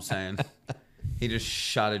 That's all I'm saying. He just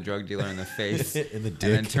shot a drug dealer in the face in the dick,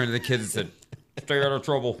 and then turned to the kids and said, "Stay out of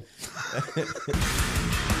trouble."